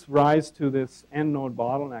it gives rise to this end node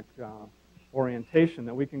bottleneck orientation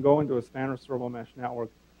that we can go into a span restorable mesh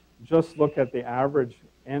network, just look at the average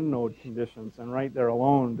end node conditions, and right there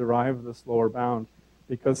alone derive this lower bound.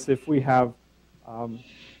 Because if we have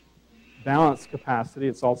balanced capacity,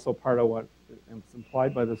 it's also part of what is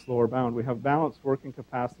implied by this lower bound. We have balanced working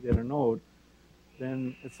capacity at a node,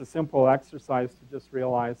 then it's a simple exercise to just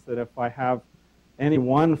realize that if I have any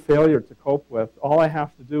one failure to cope with, all I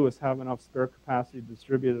have to do is have enough spare capacity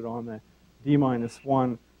distributed on the d minus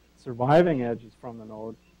 1 surviving edges from the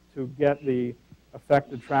node to get the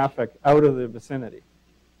affected traffic out of the vicinity,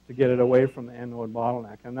 to get it away from the end node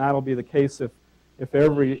bottleneck. And that'll be the case if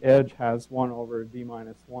every edge has 1 over d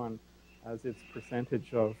minus 1 as its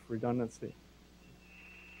percentage of redundancy.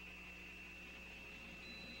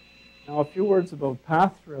 Now, a few words about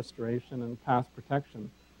path restoration and path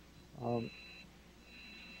protection.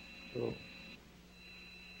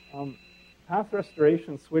 Path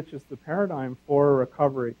restoration switches the paradigm for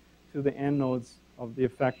recovery to the end nodes of the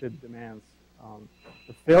affected demands.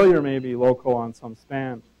 The failure may be local on some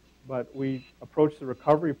span, but we approach the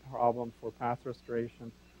recovery problem for path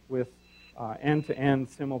restoration with end-to-end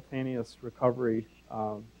simultaneous recovery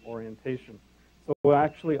orientation. So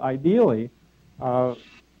actually, ideally,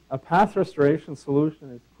 a path restoration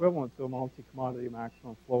solution is equivalent to a multi-commodity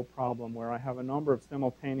maximum flow problem where I have a number of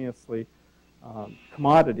simultaneously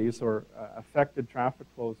commodities or affected traffic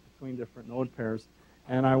flows between different node pairs.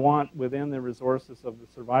 And I want, within the resources of the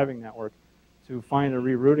surviving network, to find a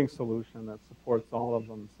rerouting solution that supports all of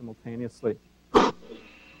them simultaneously. So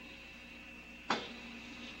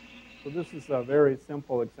this is a very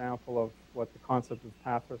simple example of what the concept of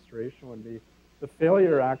path restoration would be. The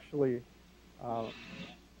failure actually,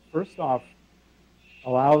 first off,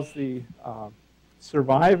 allows the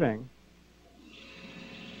surviving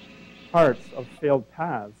parts of failed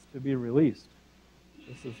paths to be released.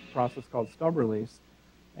 This is a process called stub release.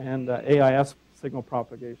 And AIS signal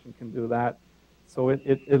propagation can do that. So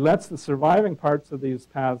it lets the surviving parts of these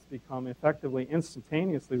paths become effectively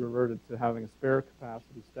instantaneously reverted to having a spare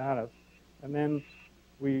capacity status. And then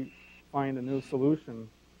we find a new solution,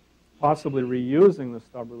 possibly reusing the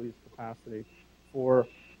stub release capacity for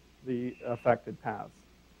the affected paths.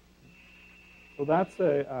 So that's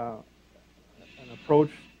an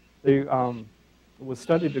approach that was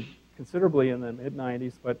studied considerably in the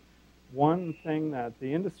mid-90s, but one thing that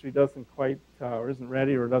the industry doesn't quite, or isn't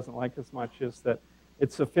ready or doesn't like as much is that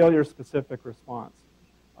it's a failure-specific response.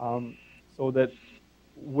 So that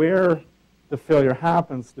where the failure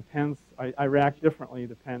happens depends, I react differently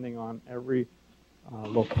depending on every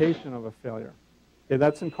location of a failure. Okay,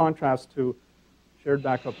 that's in contrast to shared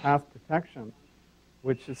backup path protection,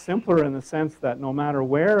 which is simpler in the sense that no matter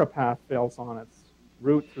where a path fails on its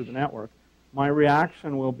route through the network, my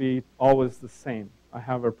reaction will be always the same. I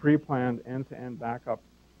have a pre-planned end-to-end backup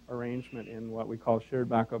arrangement in what we call shared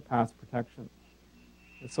backup path protection.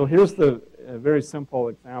 And so here's the very simple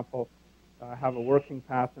example. I have a working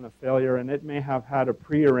path and a failure, and it may have had a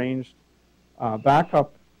prearranged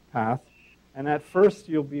backup path. And at first,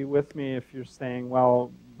 you'll be with me if you're saying,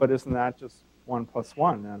 well, but isn't that just 1 plus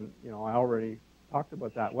 1? And I already talked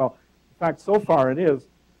about that. Well, in fact, so far it is.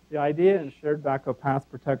 The idea in shared backup path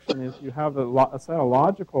protection is you have a set of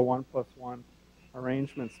logical 1 plus 1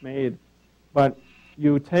 arrangements made, but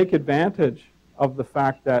you take advantage of the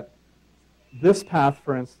fact that this path,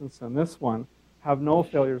 for instance, and this one have no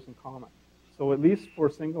failures in common. So at least for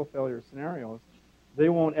single failure scenarios, they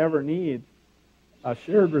won't ever need a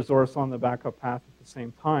shared resource on the backup path at the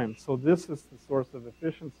same time. So this is the source of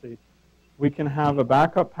efficiency. We can have a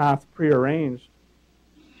backup path prearranged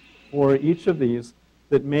for each of these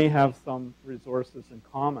that may have some resources in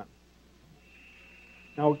common.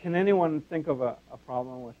 Now, can anyone think of a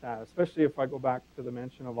problem with that, especially if I go back to the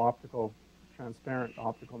mention of transparent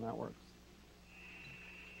optical networks?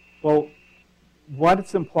 Well,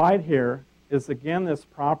 what's implied here is, again, this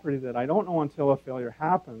property that I don't know until a failure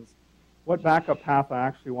happens what backup path I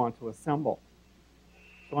actually want to assemble.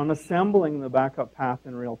 So I'm assembling the backup path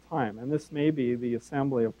in real time, and this may be the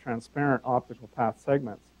assembly of transparent optical path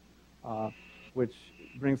segments, which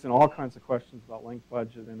brings in all kinds of questions about link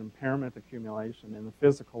budget and impairment accumulation in the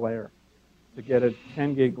physical layer. To get a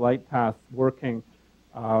 10 gig light path working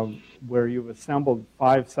where you've assembled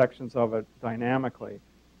 5 sections of it dynamically,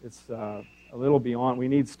 it's a little beyond. We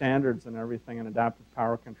need standards and everything and adaptive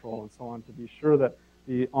power control and so on to be sure that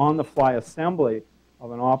the on-the-fly assembly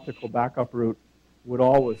of an optical backup route would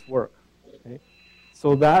always work. Okay?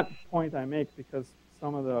 So that point I make because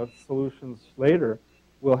some of the solutions later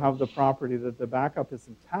will have the property that the backup is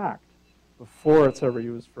intact before it's ever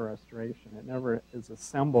used for restoration. It never is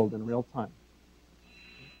assembled in real time.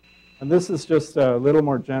 And this is just a little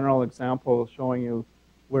more general example showing you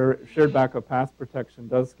where shared backup path protection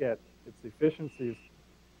does get its efficiencies.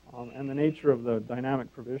 And the nature of the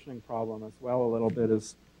dynamic provisioning problem as well a little bit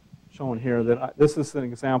is shown here. This is an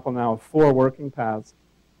example now of 4 working paths.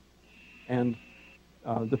 And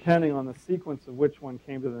depending on the sequence of which one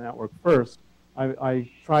came to the network first, I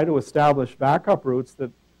try to establish backup routes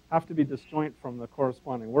that have to be disjoint from the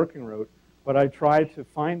corresponding working route. But I try to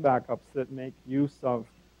find backups that make use of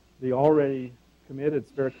the already committed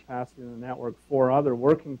spare capacity in the network for other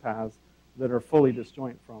working paths that are fully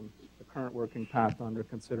disjoint from the current working path under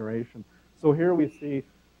consideration. So here we see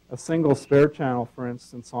a single spare channel, for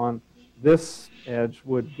instance, on this edge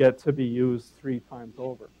would get to be used 3 times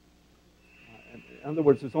over. In other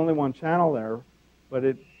words, there's only one channel there, but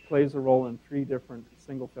it plays a role in 3 different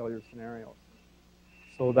single failure scenarios.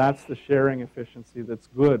 So that's the sharing efficiency that's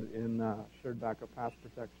good in shared backup path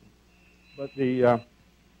protection. But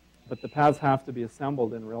the paths have to be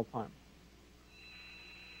assembled in real time.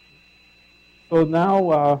 So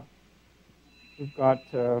now we've got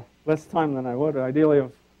less time than I would. Ideally,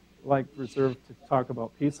 I've reserved to talk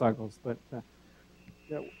about P cycles, but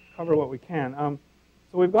yeah, cover what we can.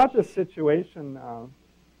 So we've got this situation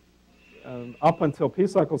up until P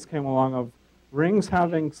cycles came along of rings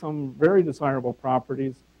having some very desirable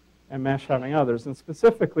properties and mesh having others. And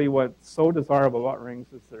specifically, what's so desirable about rings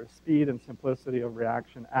is their speed and simplicity of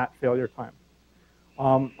reaction at failure time.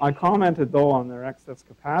 I commented, though, on their excess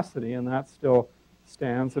capacity, and that still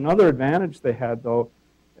stands. Another advantage they had, though,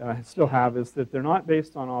 still have, is that they're not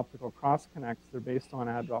based on optical cross-connects. They're based on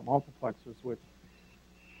add-drop multiplexers,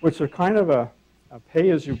 which are kind of a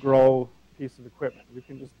pay-as-you-grow piece of equipment. You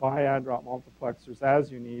can just buy add-drop multiplexers as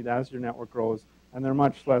you need, as your network grows, and they're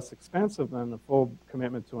much less expensive than the full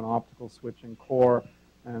commitment to an optical switching core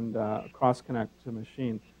and cross-connect to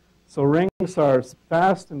machine. So rings are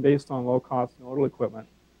fast and based on low-cost nodal equipment.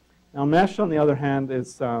 Now mesh, on the other hand,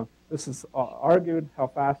 is this is argued how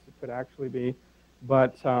fast it could actually be,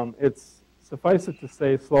 but it's suffice it to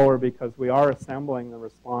say slower because we are assembling the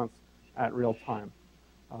response at real time,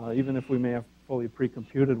 even if we may have fully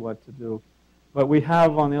pre-computed what to do. But we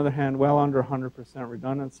have, on the other hand, well under 100%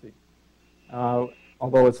 redundancy,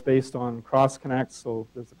 although it's based on cross-connects, so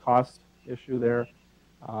there's a cost issue there.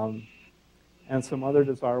 And some other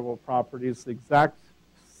desirable properties, the exact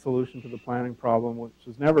solution to the planning problem, which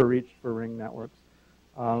was never reached for ring networks.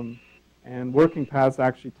 And working paths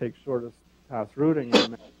actually take shortest path routing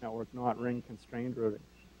in the network, not ring-constrained routing.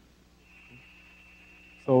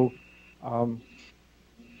 So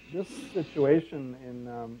this situation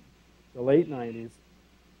in the late 90s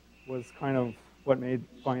was kind of what made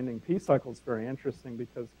finding p-cycles very interesting,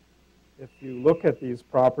 because if you look at these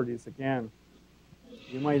properties again,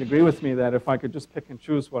 you might agree with me that if I could just pick and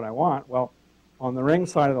choose what I want, well, on the ring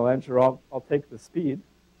side of the ledger, I'll take the speed.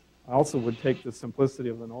 I also would take the simplicity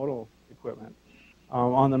of the nodal equipment.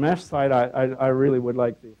 On the mesh side, I really would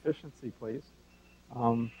like the efficiency, please,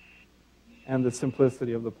 and the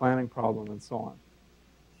simplicity of the planning problem and so on.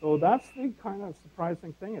 So that's the kind of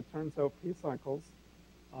surprising thing. It turns out p-cycles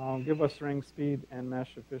give us ring speed and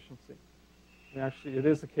mesh efficiency. Actually, it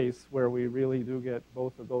is a case where we really do get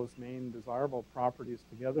both of those main desirable properties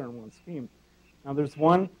together in one scheme. Now, there's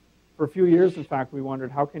one, for a few years, in fact, we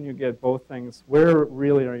wondered, how can you get both things? Where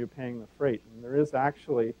really are you paying the freight? And there is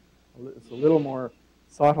actually, it's a little more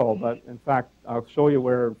subtle, but in fact, I'll show you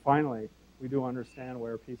where, finally, we do understand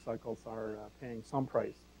where p-cycles are paying some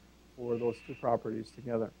price for those two properties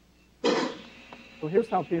together. So here's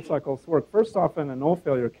how p-cycles work. First off, in a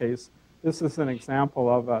no-failure case, this is an example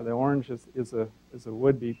of the orange is a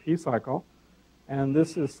would-be p-cycle, and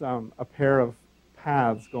this is a pair of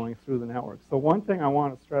paths going through the network. So one thing I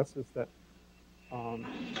want to stress is that in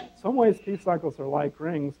some ways p-cycles are like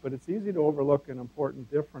rings, but it's easy to overlook an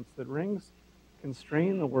important difference, that rings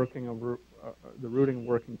constrain the working of the routing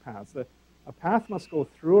working paths. A path must go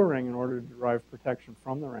through a ring in order to derive protection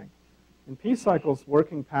from the ring. In p-cycles,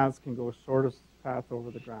 working paths can go shortest path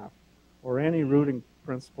over the graph, or any routing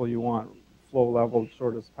principle you want, flow level,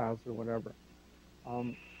 shortest paths, or whatever.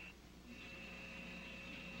 Now,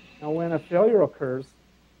 when a failure occurs,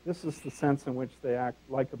 this is the sense in which they act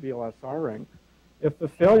like a BLSR ring. If the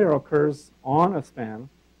failure occurs on a span,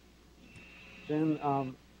 then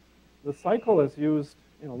the cycle is used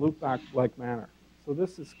in a loopback-like manner. So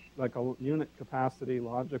this is like a unit capacity,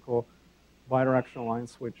 logical, bidirectional line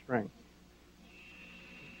switched ring.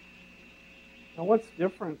 Now, what's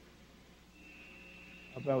different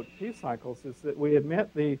about p-cycles is that we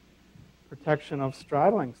admit the protection of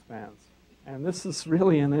straddling spans. And this is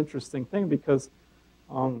really an interesting thing, because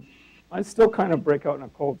I still kind of break out in a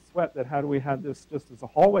cold sweat that had we had this just as a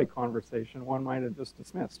hallway conversation, one might have just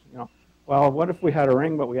dismissed. Well, what if we had a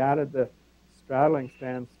ring, but we added the straddling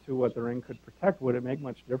spans to what the ring could protect? Would it make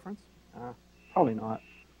much difference? Probably not.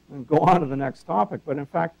 And go on to the next topic. But in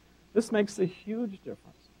fact, this makes a huge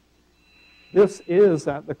difference. This is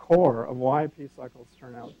at the core of why p-cycles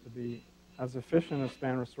turn out to be as efficient as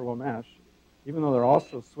span-restorable mesh, even though they're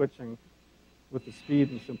also switching with the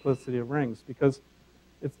speed and simplicity of rings. Because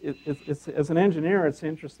it's as an engineer, it's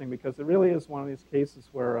interesting, because it really is one of these cases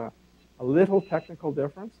where a little technical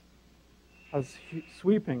difference has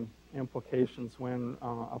sweeping implications when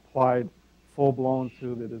applied full-blown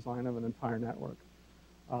to the design of an entire network.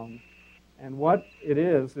 And what it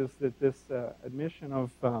is that this admission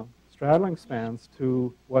of straddling spans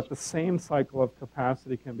to what the same cycle of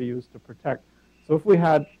capacity can be used to protect. So if we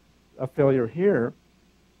had a failure here,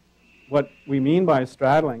 what we mean by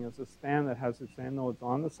straddling is a span that has its end nodes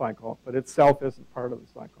on the cycle, but itself isn't part of the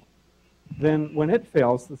cycle. Then when it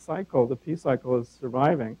fails, the p-cycle is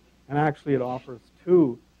surviving, and actually it offers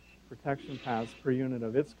two protection paths per unit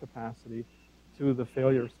of its capacity to the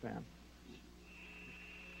failure span.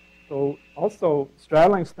 So also,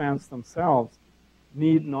 straddling spans themselves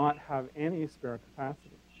need not have any spare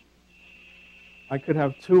capacity. I could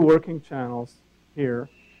have two working channels here,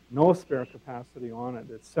 no spare capacity on it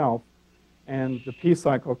itself, and the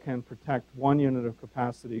p-cycle can protect one unit of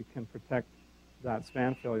capacity, can protect that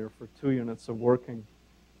span failure for 2 units of working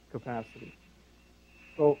capacity.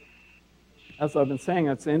 So as I've been saying,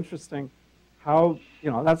 it's interesting how,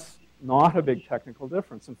 that's not a big technical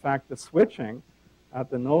difference. In fact, the switching at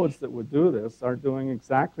the nodes that would do this are doing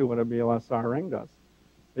exactly what a BLSR ring does.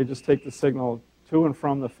 They just take the signal to and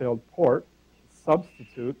from the failed port,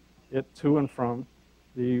 substitute it to and from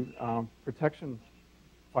the protection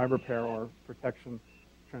fiber pair or protection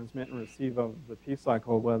transmit and receive of the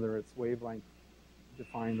p-cycle, whether it's wavelength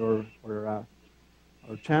defined or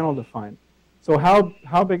channel defined. So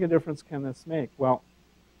how big a difference can this make? Well,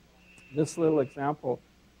 this little example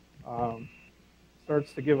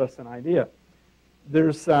starts to give us an idea.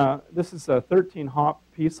 This is a 13-hop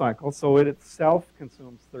p-cycle, so it itself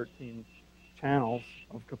consumes 13 channels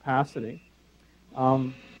of capacity.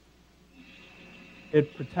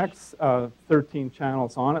 It protects 13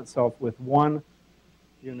 channels on itself with 1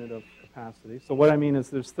 unit of capacity. So what I mean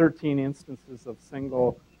is there's 13 instances of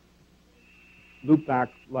single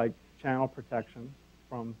loopback-like channel protection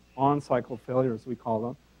from on-cycle failures, we call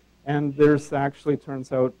them. And there's actually,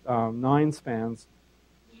 turns out, 9 spans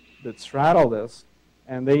that straddle this,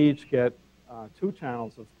 and they each get 2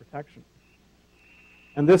 channels of protection.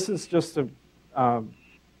 And this is just a,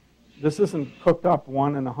 this isn't cooked up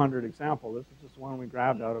 1 in 100 example. This is just one we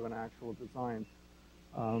grabbed out of an actual design.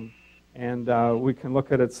 We can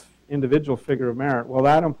look at its individual figure of merit. Well,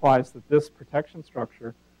 that implies that this protection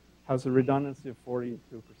structure has a redundancy of 42%.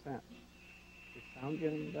 Is sound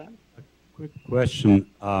getting that? A quick question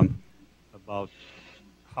about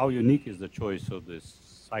how unique is the choice of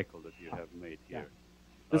this cycle that you have made here?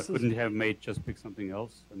 Couldn't you have made just pick something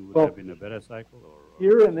else and would have been a better cycle? Or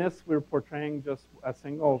here in this, we're portraying just a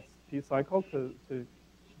single P cycle to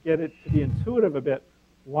get it to be intuitive a bit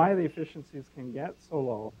why the efficiencies can get so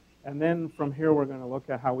low. And then from here, we're going to look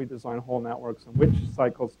at how we design whole networks and which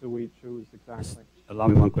cycles do we choose exactly. Allow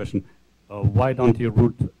me one question. Why don't you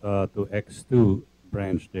route to X2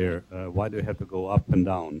 branch there? Why do you have to go up and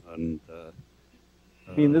down? And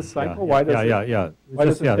you mean this cycle? Yeah, why does why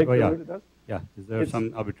does it take the route it does? Yeah, is there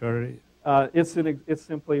some arbitrary? It's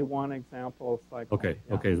simply one example cycle. Okay,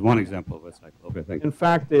 okay, it's one example of a cycle. Okay, thank you. In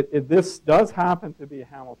fact, this does happen to be a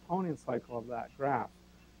Hamiltonian cycle of that graph.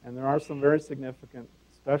 And there are some very significant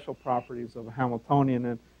special properties of a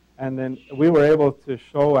Hamiltonian. And then we were able to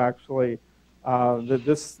show, actually, that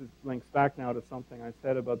this links back now to something I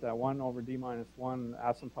said about that 1 over d minus 1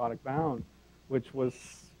 asymptotic bound, which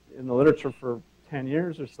was in the literature for 10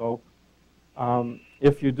 years or so.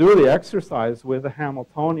 If you do the exercise with a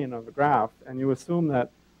Hamiltonian of the graph, and you assume that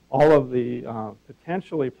all of the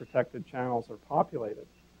potentially protected channels are populated,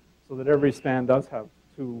 so that every span does have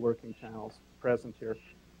 2 working channels present here,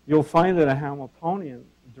 you'll find that a Hamiltonian,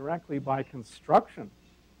 directly by construction,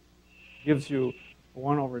 gives you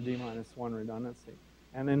 1 over d minus 1 redundancy.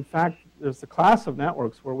 And in fact, there's a class of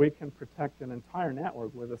networks where we can protect an entire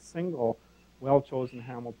network with a single well-chosen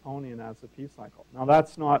Hamiltonian as a P-cycle. Now,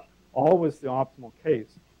 that's not always the optimal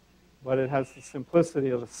case, but it has the simplicity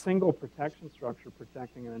of a single protection structure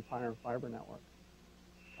protecting an entire fiber network.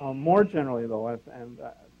 More generally, though,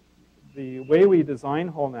 the way we design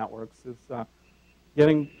whole networks is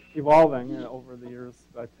evolving over the years,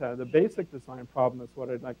 but the basic design problem is what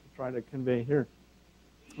I'd like to try to convey here.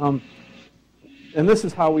 And this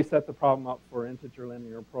is how we set the problem up for integer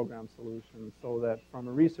linear program solutions, so that from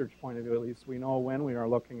a research point of view, at least, we know when we are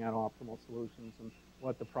looking at optimal solutions and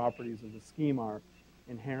what the properties of the scheme are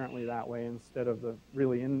inherently that way, instead of the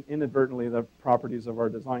really inadvertently the properties of our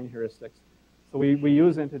design heuristics. So we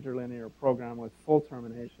use integer linear program with full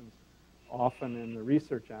terminations, often in the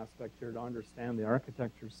research aspect here, to understand the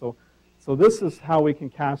architecture. So this is how we can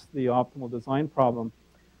cast the optimal design problem.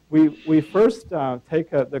 We first take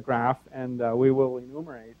the graph and we will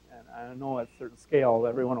enumerate, and I know at a certain scale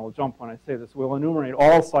everyone will jump when I say this, we'll enumerate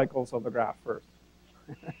all cycles of the graph first.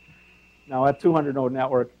 Now at 200 node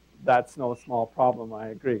network, that's no small problem, I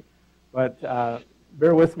agree. But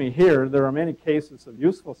bear with me here, there are many cases of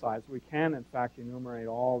useful size. We can in fact enumerate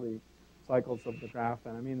all the cycles of the graph,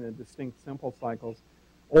 and I mean the distinct simple cycles,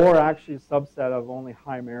 or actually a subset of only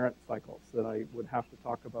high merit cycles that I would have to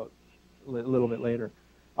talk about a little bit later.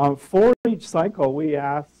 For each cycle, we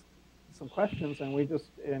ask some questions, and we just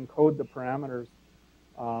encode the parameters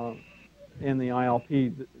in the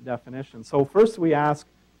ILP definition. So first we ask,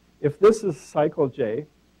 if this is cycle J,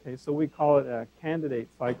 okay, so we call it a candidate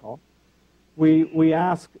cycle, we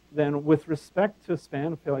ask then, with respect to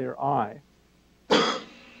span failure I,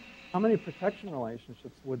 how many protection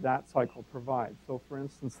relationships would that cycle provide? So for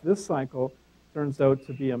instance, this cycle turns out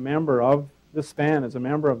to be a member of, this span is a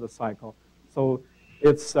member of the cycle. So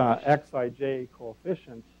its Xij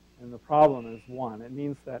coefficient in the problem is 1. It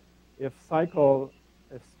means that if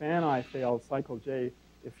span I fails, cycle J,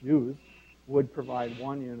 if used, would provide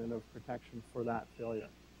 1 unit of protection for that failure.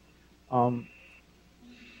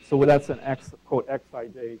 So that's an quote,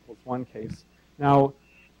 Xij equals 1 case. Now,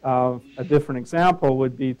 a different example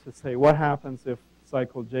would be to say, what happens if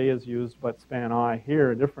cycle J is used, but span I here,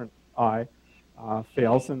 a different I,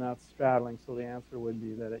 fails, and that's straddling. So the answer would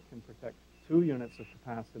be that it can protect 2 units of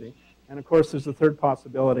capacity. And of course, there's a third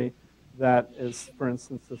possibility that is, for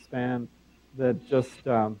instance, a span that just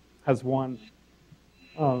has one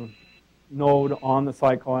node on the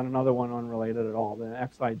cycle and another one unrelated at all. Then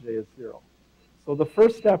Xij is 0. So the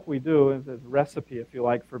first step we do is a recipe, if you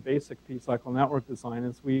like, for basic P-cycle network design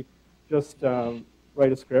is we just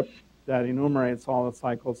write a script that enumerates all the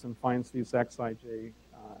cycles and finds these Xij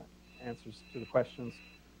answers to the questions.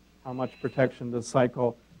 How much protection does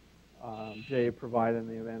cycle J provide in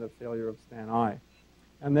the event of failure of span I?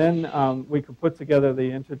 And then we could put together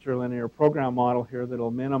the integer linear program model here that will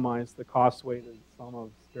minimize the cost-weighted sum of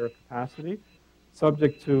spare capacity,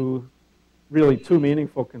 subject to really 2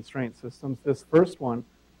 meaningful constraint systems. This first one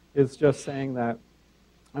is just saying that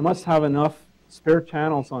I must have enough spare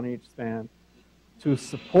channels on each span to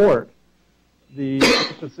support the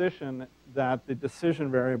position that the decision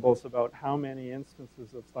variables about how many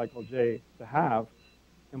instances of cycle J to have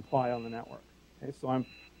imply on the network. Okay, so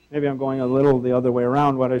maybe I'm going a little the other way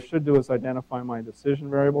around. What I should do is identify my decision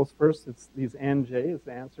variables first. It's these nj is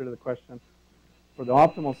the answer to the question. For the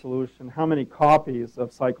optimal solution, how many copies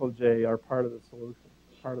of cycle J are part of the solution,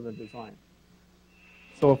 part of the design?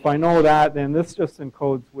 So if I know that, then this just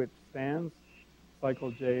encodes which spans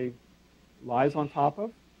cycle J lies on top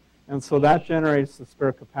of. And so that generates the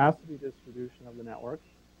spare capacity distribution of the network.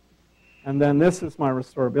 And then this is my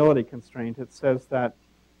restorability constraint. It says that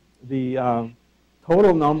the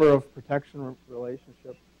total number of protection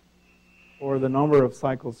relationships or the number of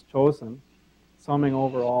cycles chosen, summing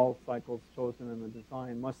over all cycles chosen in the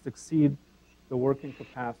design, must exceed the working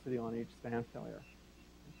capacity on each span failure.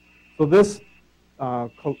 So this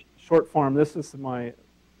short form, this is my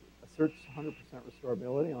asserts 100%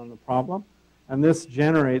 restorability on the problem. And this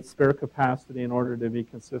generates spare capacity in order to be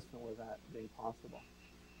consistent with that being possible.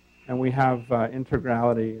 And we have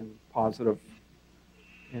integrality and positive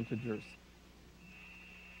integers.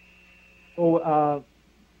 So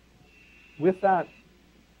with that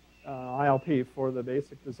ILP for the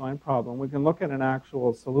basic design problem, we can look at an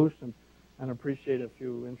actual solution and appreciate a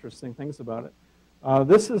few interesting things about it.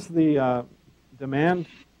 This is the demand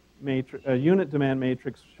matrix, unit demand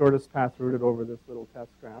matrix, shortest path routed over this little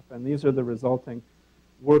test graph. And these are the resulting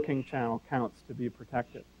working channel counts to be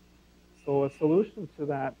protected. So a solution to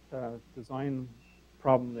that design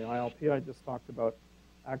problem, the ILP I just talked about,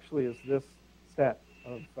 actually is this set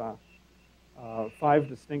of 5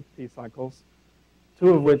 distinct P cycles,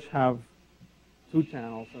 2 of which have 2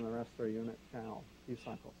 channels and the rest are unit channel P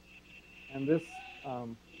cycles. And this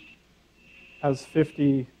has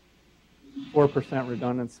 54%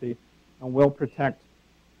 redundancy and will protect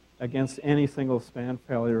against any single span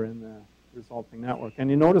failure in the resulting network. And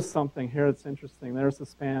you notice something here that's interesting. There's a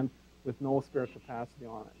span with no spare capacity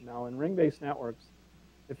on it. Now, in ring-based networks,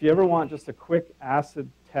 if you ever want just a quick acid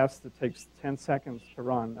test that takes 10 seconds to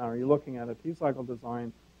run, now are you looking at a P-cycle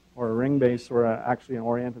design or a ring-based or actually an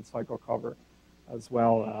oriented cycle cover as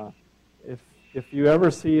well? If you ever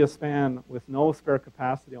see a span with no spare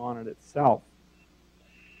capacity on it itself,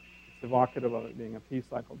 it's evocative of it being a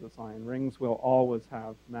P-cycle design. Rings will always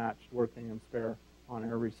have matched working and spare on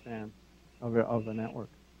every span of a network.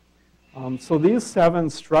 So these 7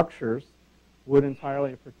 structures would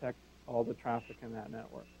entirely protect all the traffic in that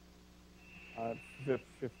network.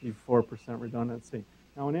 54% redundancy.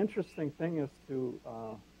 Now, an interesting thing is to,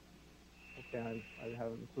 okay, I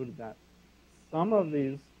haven't included that. Some of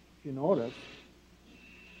these, if you notice,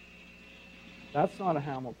 that's not a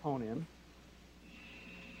Hamiltonian.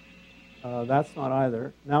 That's not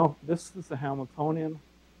either. Now, this is a Hamiltonian.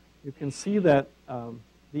 You can see that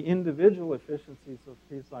the individual efficiencies of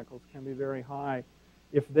P cycles can be very high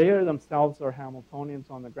if they themselves are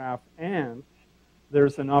Hamiltonians on the graph and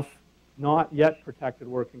there's enough not yet protected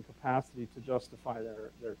working capacity to justify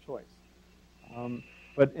their choice.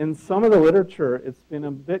 But in some of the literature, it's been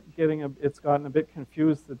a bit it's gotten a bit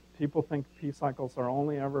confused that people think P cycles are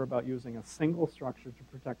only ever about using a single structure to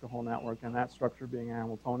protect the whole network, and that structure being a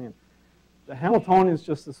Hamiltonian. The Hamiltonian is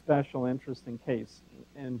just a special, interesting case.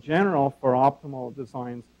 In general, for optimal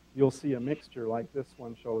designs, you'll see a mixture like this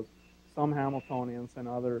one shows, some Hamiltonians and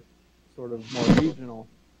other sort of more regional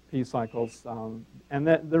P cycles. And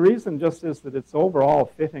the reason just is that it's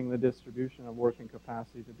overall fitting the distribution of working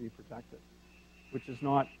capacity to be protected, which is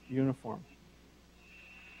not uniform.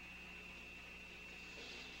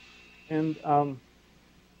 And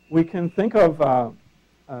we can think of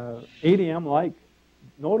ADM-like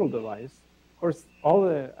nodal device. Of course, all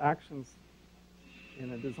the actions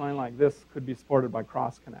in a design like this could be supported by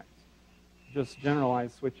cross-connects, just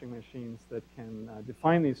generalized switching machines that can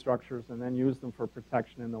define these structures and then use them for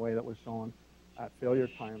protection in the way that was shown at failure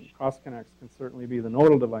time. Cross-connects can certainly be the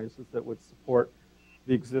nodal devices that would support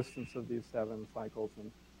the existence of these 7 cycles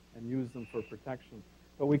and use them for protection.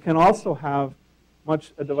 But we can also have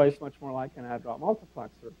a device much more like an add-drop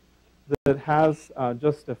multiplexer that has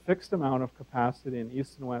just a fixed amount of capacity in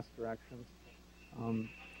east and west directions,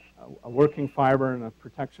 a working fiber and a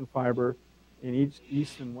protection fiber in each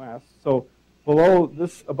east and west. So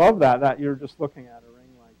above that you're just looking at a ring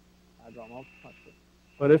like add-drop multiplexer.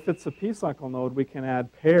 But if it's a P-cycle node, we can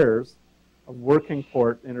add pairs of working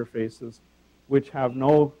port interfaces which have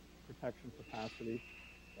no protection capacity.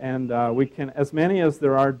 And we can, as many as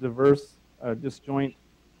there are diverse disjoint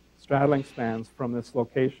straddling spans from this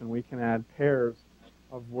location, we can add pairs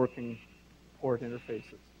of working port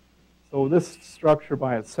interfaces. So this structure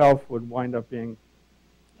by itself would wind up being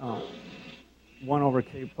 1 over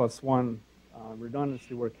k plus 1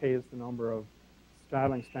 redundancy, where K is the number of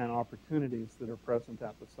straddling span opportunities that are present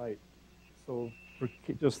at the site. So for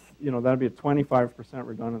just, that'd be a 25%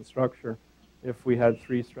 redundant structure if we had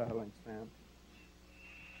 3 straddling spans.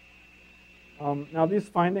 Now, these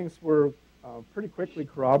findings were pretty quickly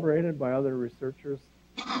corroborated by other researchers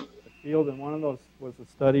in the field, and one of those was a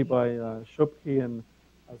study by Schupke, and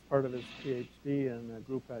as part of his PhD, and a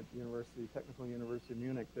group at Technical University of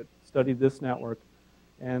Munich that studied this network,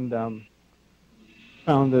 and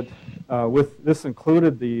found that this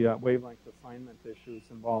included the wavelength assignment issues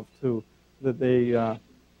involved too, that they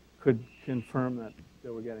could confirm that they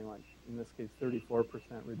were getting, like, in this case, 34%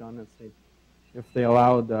 redundancy if they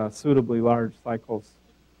allowed suitably large cycles.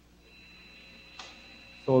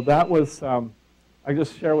 So that was, I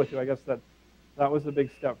just share with you, I guess that was a big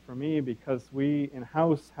step for me, because we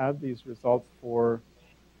in-house had these results for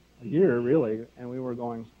a year, really, and we were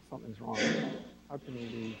going, something's wrong. How can we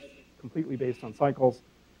be completely based on cycles,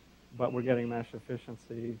 but we're getting mesh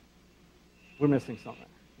efficiency? We're missing something.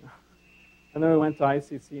 And then we went to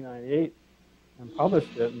ICC 98 and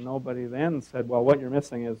published it, and nobody then said, well, what you're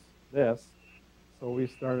missing is this. So we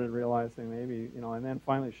started realizing maybe, and then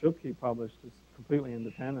finally Schupke published this completely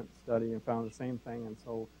independent study and found the same thing, and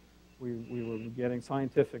so we were getting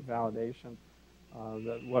scientific validation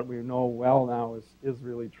that what we know well now is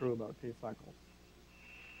really true about P-cycles.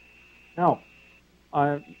 Now,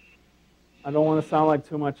 I don't want to sound like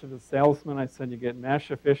too much of a salesman. I said you get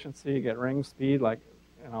mesh efficiency, you get ring speed, like,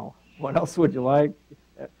 what else would you like?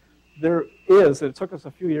 There is, it took us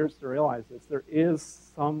a few years to realize this, there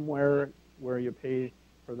is somewhere where you pay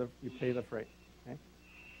the freight. Okay?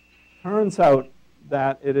 Turns out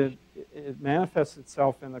that it manifests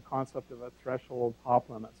itself in the concept of a threshold hop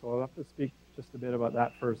limit. So I'll have to speak just a bit about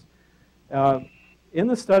that first. In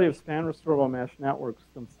the study of span restorable mesh networks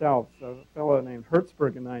themselves, a fellow named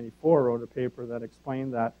Hertzberg in '94 wrote a paper that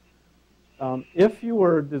explained that if you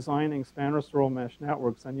were designing span restorable mesh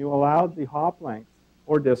networks and you allowed the hop length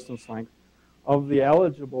or distance length of the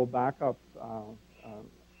eligible backup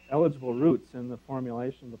eligible routes in the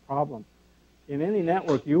formulation of the problem, in any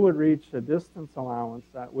network you would reach a distance allowance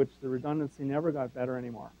at which the redundancy never got better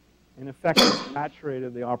anymore. In effect, it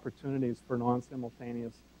saturated the opportunities for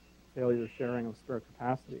non-simultaneous failure sharing of spare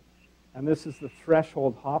capacity. And this is the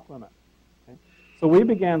threshold hop limit. Okay? So we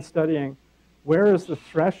began studying where is the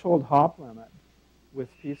threshold hop limit with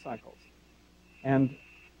P-cycles. And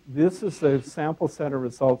this is a sample set of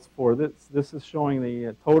results for this. This is showing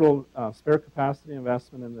the total spare capacity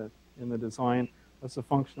investment in the design as a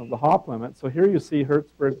function of the hop limit. So here you see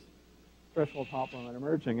Hertzberg's threshold hop limit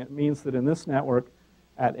emerging. It means that in this network,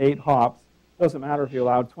 at 8 hops, it doesn't matter if you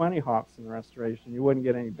allowed 20 hops in the restoration, you wouldn't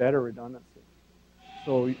get any better redundancy.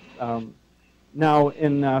 So now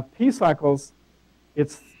in P-cycles,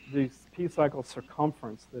 it's the P-cycle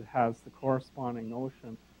circumference that has the corresponding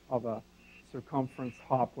notion of a circumference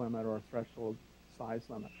hop limit or a threshold size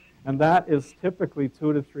limit. And that is typically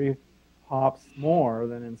 2 to 3 hops more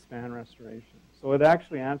than in span restoration. So it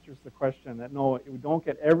actually answers the question that, no, we don't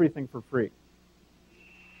get everything for free.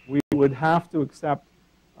 We would have to accept,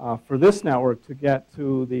 for this network, to get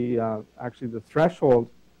to the, actually the threshold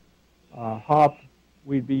hop,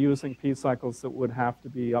 we'd be using P-cycles that would have to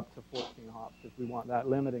be up to 14 hops if we want that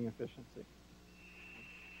limiting efficiency.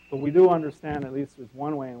 So we do understand at least there's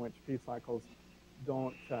one way in which P-cycles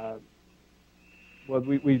don't, well,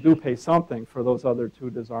 we do pay something for those other 2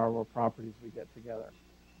 desirable properties we get together.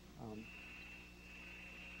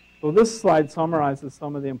 So this slide summarizes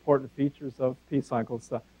some of the important features of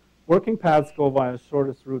P-cycles. Working paths go via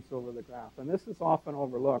shortest routes over the graph, and this is often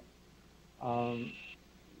overlooked.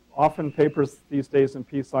 Often papers these days in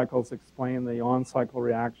P-cycles explain the on-cycle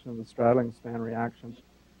reaction and the straddling span reaction.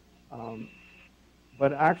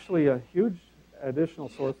 But actually a huge additional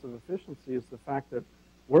source of efficiency is the fact that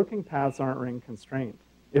working paths aren't ring constrained,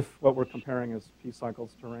 if what we're comparing is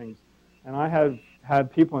P-cycles to rings. And I have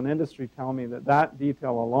had people in industry tell me that that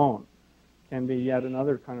detail alone can be yet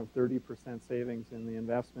another kind of 30% savings in the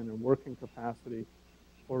investment in working capacity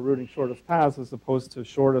for routing shortest paths as opposed to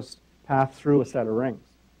shortest path through a set of rings.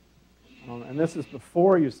 And this is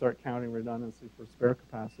before you start counting redundancy for spare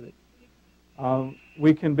capacity.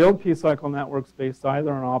 We can build P-cycle networks based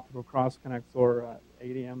either on optical cross connects or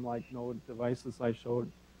ADM-like node devices I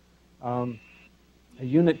showed. A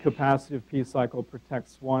unit capacity of P-cycle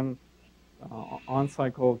protects 1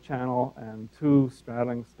 on-cycle channel and 2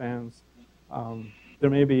 straddling spans. There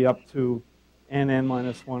may be up to n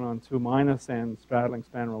minus 1 on 2 minus n straddling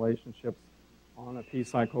span relationships on a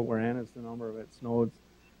P-cycle where n is the number of its nodes.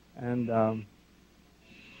 And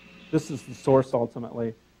this is the source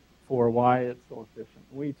ultimately for why it's so efficient.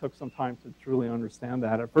 We took some time to truly understand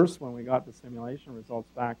that. At first, when we got the simulation results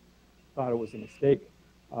back, thought it was a mistake.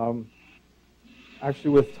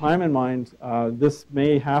 Actually, with time in mind, this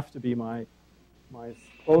may have to be my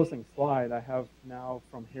closing slide. I have now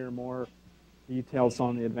from here more details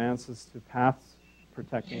on the advances to paths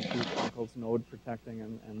protecting P-cycles, node protecting,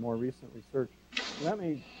 and more recent research. Let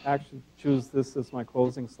me actually choose this as my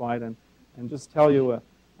closing slide and just tell you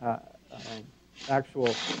an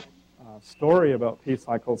actual story about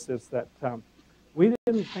P-cycles is that we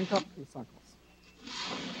didn't think up P-cycles.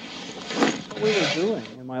 What we were doing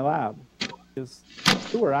in my lab is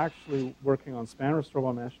we were actually working on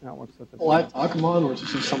span-restoreable mesh networks at the time. Oh, I come on, or is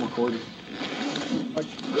this some recording? Like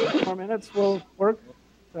 4 minutes will work.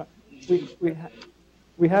 So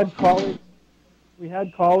we had colleagues. We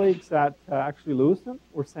had colleagues at actually Lucent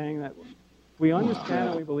were saying that we understand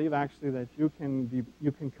and we believe actually that you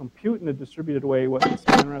can compute in a distributed way what the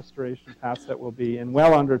span restoration path set will be in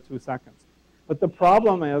well under 2 seconds. But the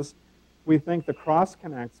problem is we think the cross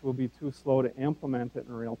connects will be too slow to implement it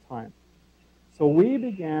in real time. So we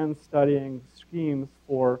began studying schemes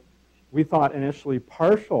for, we thought initially,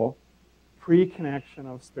 partial pre-connection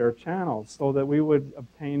of spare channels so that we would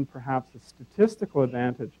obtain perhaps a statistical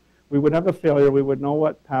advantage. We would have a failure, we would know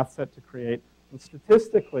what path set to create, and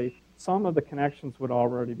statistically, some of the connections would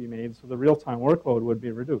already be made, so the real-time workload would be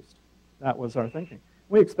reduced. That was our thinking.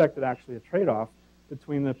 We expected actually a trade-off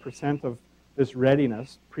between the percent of this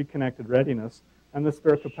readiness, pre-connected readiness, and the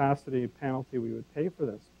spare capacity penalty we would pay for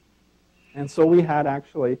this. And so we had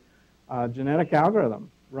actually a genetic algorithm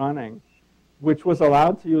running, which was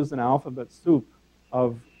allowed to use an alphabet soup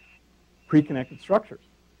of pre-connected structures.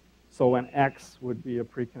 So an X would be a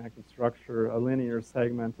pre-connected structure, a linear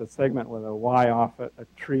segment, a segment with a Y off it, a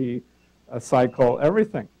tree, a cycle,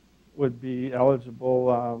 everything would be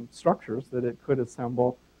eligible structures that it could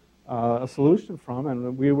assemble a solution from.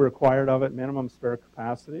 And we were required of it minimum spare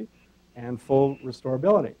capacity and full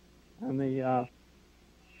restorability. And the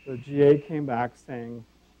GA came back saying,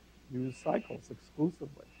 use cycles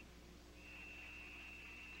exclusively.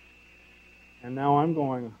 And now I'm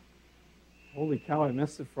going, holy cow, I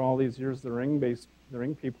missed it for all these years. The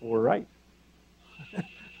ring people were right.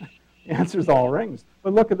 The answer's all rings.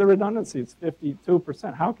 But look at the redundancy, it's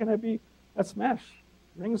 52%. How can it be? That's mesh.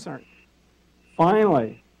 Rings aren't.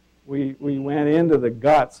 Finally, we went into the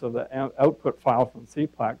guts of the output file from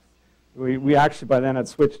CPlex. We actually, by then, had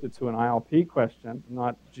switched it to an ILP question,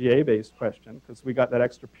 not GA-based question, because we got that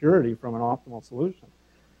extra purity from an optimal solution.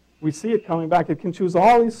 We see it coming back. It can choose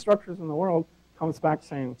all these structures in the world, comes back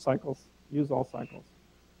saying cycles, use all cycles.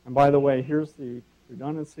 And by the way, here's the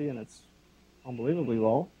redundancy, and it's unbelievably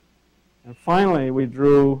low. And finally, we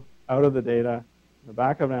drew out of the data, in the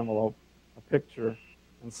back of an envelope, a picture,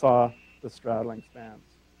 and saw the straddling spans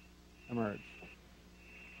emerge.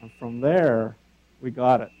 And from there, we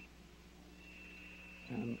got it.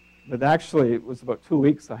 But actually, it was about 2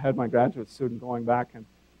 weeks. I had my graduate student going back and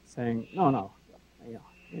saying, no,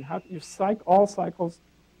 how you all cycles,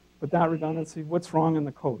 but that redundancy, what's wrong in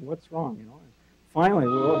the code? What's wrong? And finally,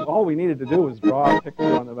 all we needed to do was draw a picture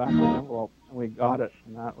on the back of the envelope, and we got it.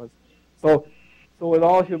 And that was so with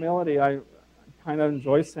all humility, I kind of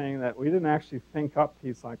enjoy saying that we didn't actually think up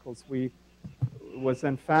P-cycles. We was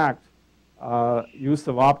in fact use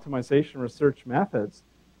of optimization research methods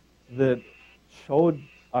that showed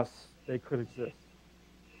us they could exist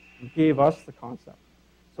and gave us the concept.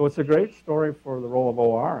 So it's a great story for the role of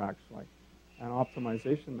OR, actually, and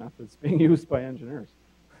optimization methods being used by engineers.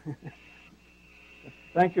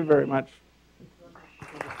 Thank you very much.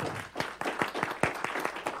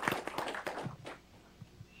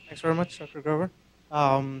 Thanks very much, Dr. Grover.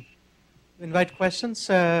 Invite questions,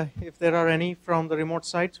 if there are any from the remote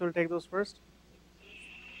sites. We'll take those first.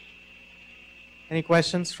 Any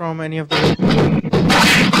questions from any of the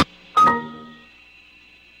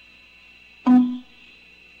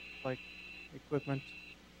equipment?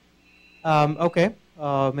 Okay,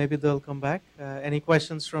 maybe they'll come back. Any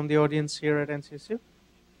questions from the audience here at NCSU?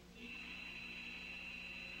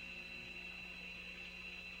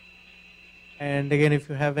 And again, if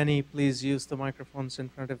you have any, please use the microphones in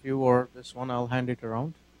front of you, or this one, I'll hand it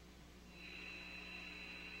around.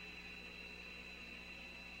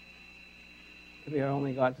 Maybe I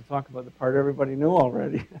only got to talk about the part everybody knew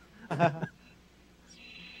already.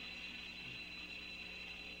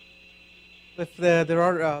 If there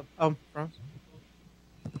are, Franz?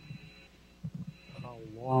 How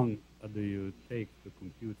long do you take to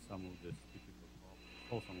compute some of this typical problems,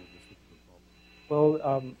 solve some of this typical problems?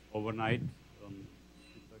 Well, overnight on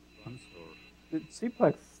CPlex runs, or?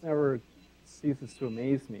 CPlex never ceases to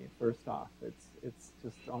amaze me, first off. It's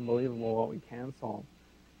just unbelievable what we can solve.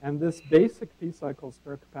 And this basic p-cycle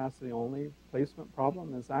spare capacity only placement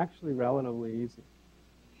problem is actually relatively easy.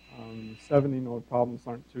 70 node problems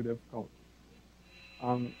aren't too difficult.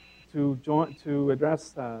 To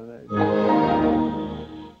address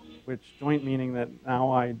which joint meaning that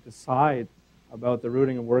now I decide about the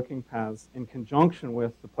routing of working paths in conjunction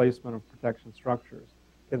with the placement of protection structures.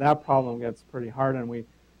 Okay, that problem gets pretty hard, and we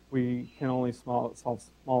can only solve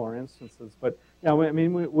smaller instances. But yeah, I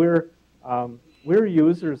mean we're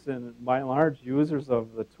users, and by and large users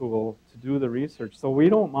of the tool to do the research. So we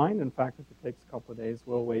don't mind. In fact, if it takes a couple of days,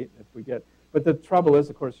 we'll wait if we get. But the trouble is,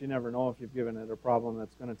 of course, you never know if you've given it a problem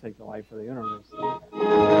that's going to take the life of the universe. So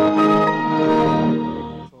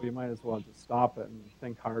you might as well just stop it and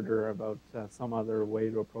think harder about some other way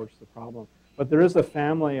to approach the problem. But there is a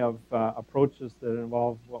family of approaches that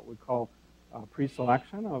involve what we call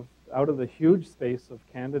pre-selection of out of the huge space of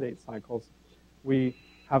candidate cycles. We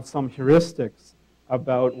have some heuristics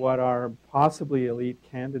about what are possibly elite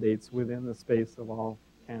candidates within the space of all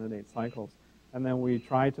candidate cycles. And then we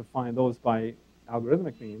try to find those by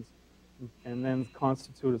algorithmic means and then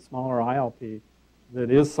constitute a smaller ILP that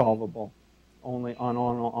is solvable only on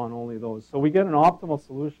only those. So we get an optimal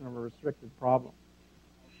solution of a restricted problem.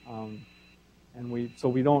 So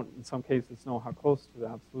we don't, in some cases, know how close to the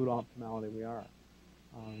absolute optimality we are.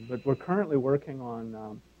 But we're currently working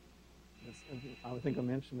on, I think I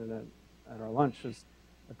mentioned it at our lunch, is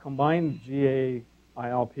a combined GA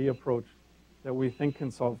ILP approach that we think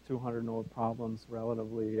can solve 200 node problems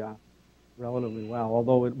relatively well,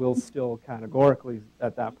 although it will still categorically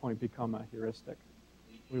at that point become a heuristic.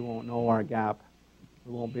 We won't know our gap.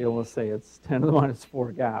 We won't be able to say it's 10 to the minus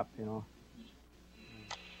 4 gap, you know.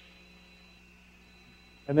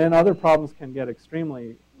 And then other problems can get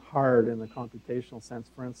extremely hard in the computational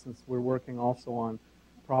sense. For instance, we're working also on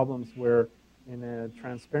problems where in a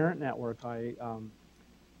transparent network, I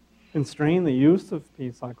constrain the use of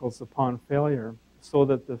p-cycles upon failure so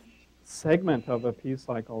that the segment of a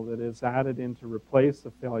p-cycle that is added in to replace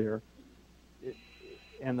a failure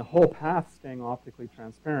and the whole path staying optically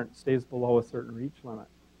transparent stays below a certain reach limit.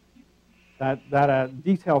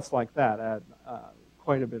 Details like that add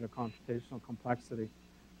quite a bit of computational complexity.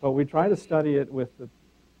 But we try to study it with the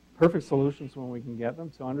perfect solutions when we can get them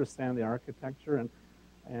to understand the architecture.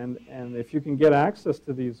 And if you can get access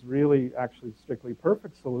to these really actually strictly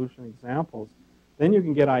perfect solution examples, then you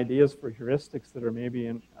can get ideas for heuristics that are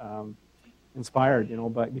maybe inspired, you know,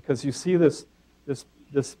 because you see this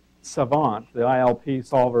savant, the ILP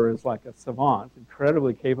solver is like a savant,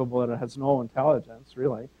 incredibly capable, and it has no intelligence,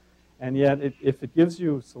 really. And yet, if it gives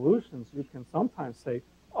you solutions, you can sometimes say,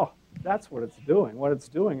 oh, that's what it's doing. What it's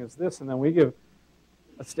doing is this. And then we give,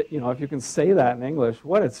 if you can say that in English,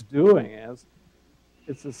 what it's doing is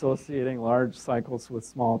it's associating large cycles with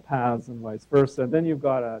small paths and vice versa. And then you've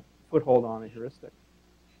got a foothold on a heuristic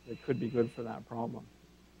that could be good for that problem.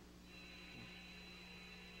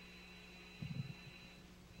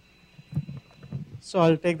 So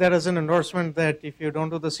I'll take that as an endorsement that if you don't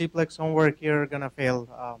do the CPLEX homework, you're going to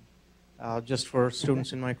fail, just for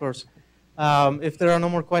students in my course. If there are no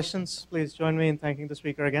more questions, please join me in thanking the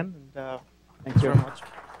speaker again. And thanks very much.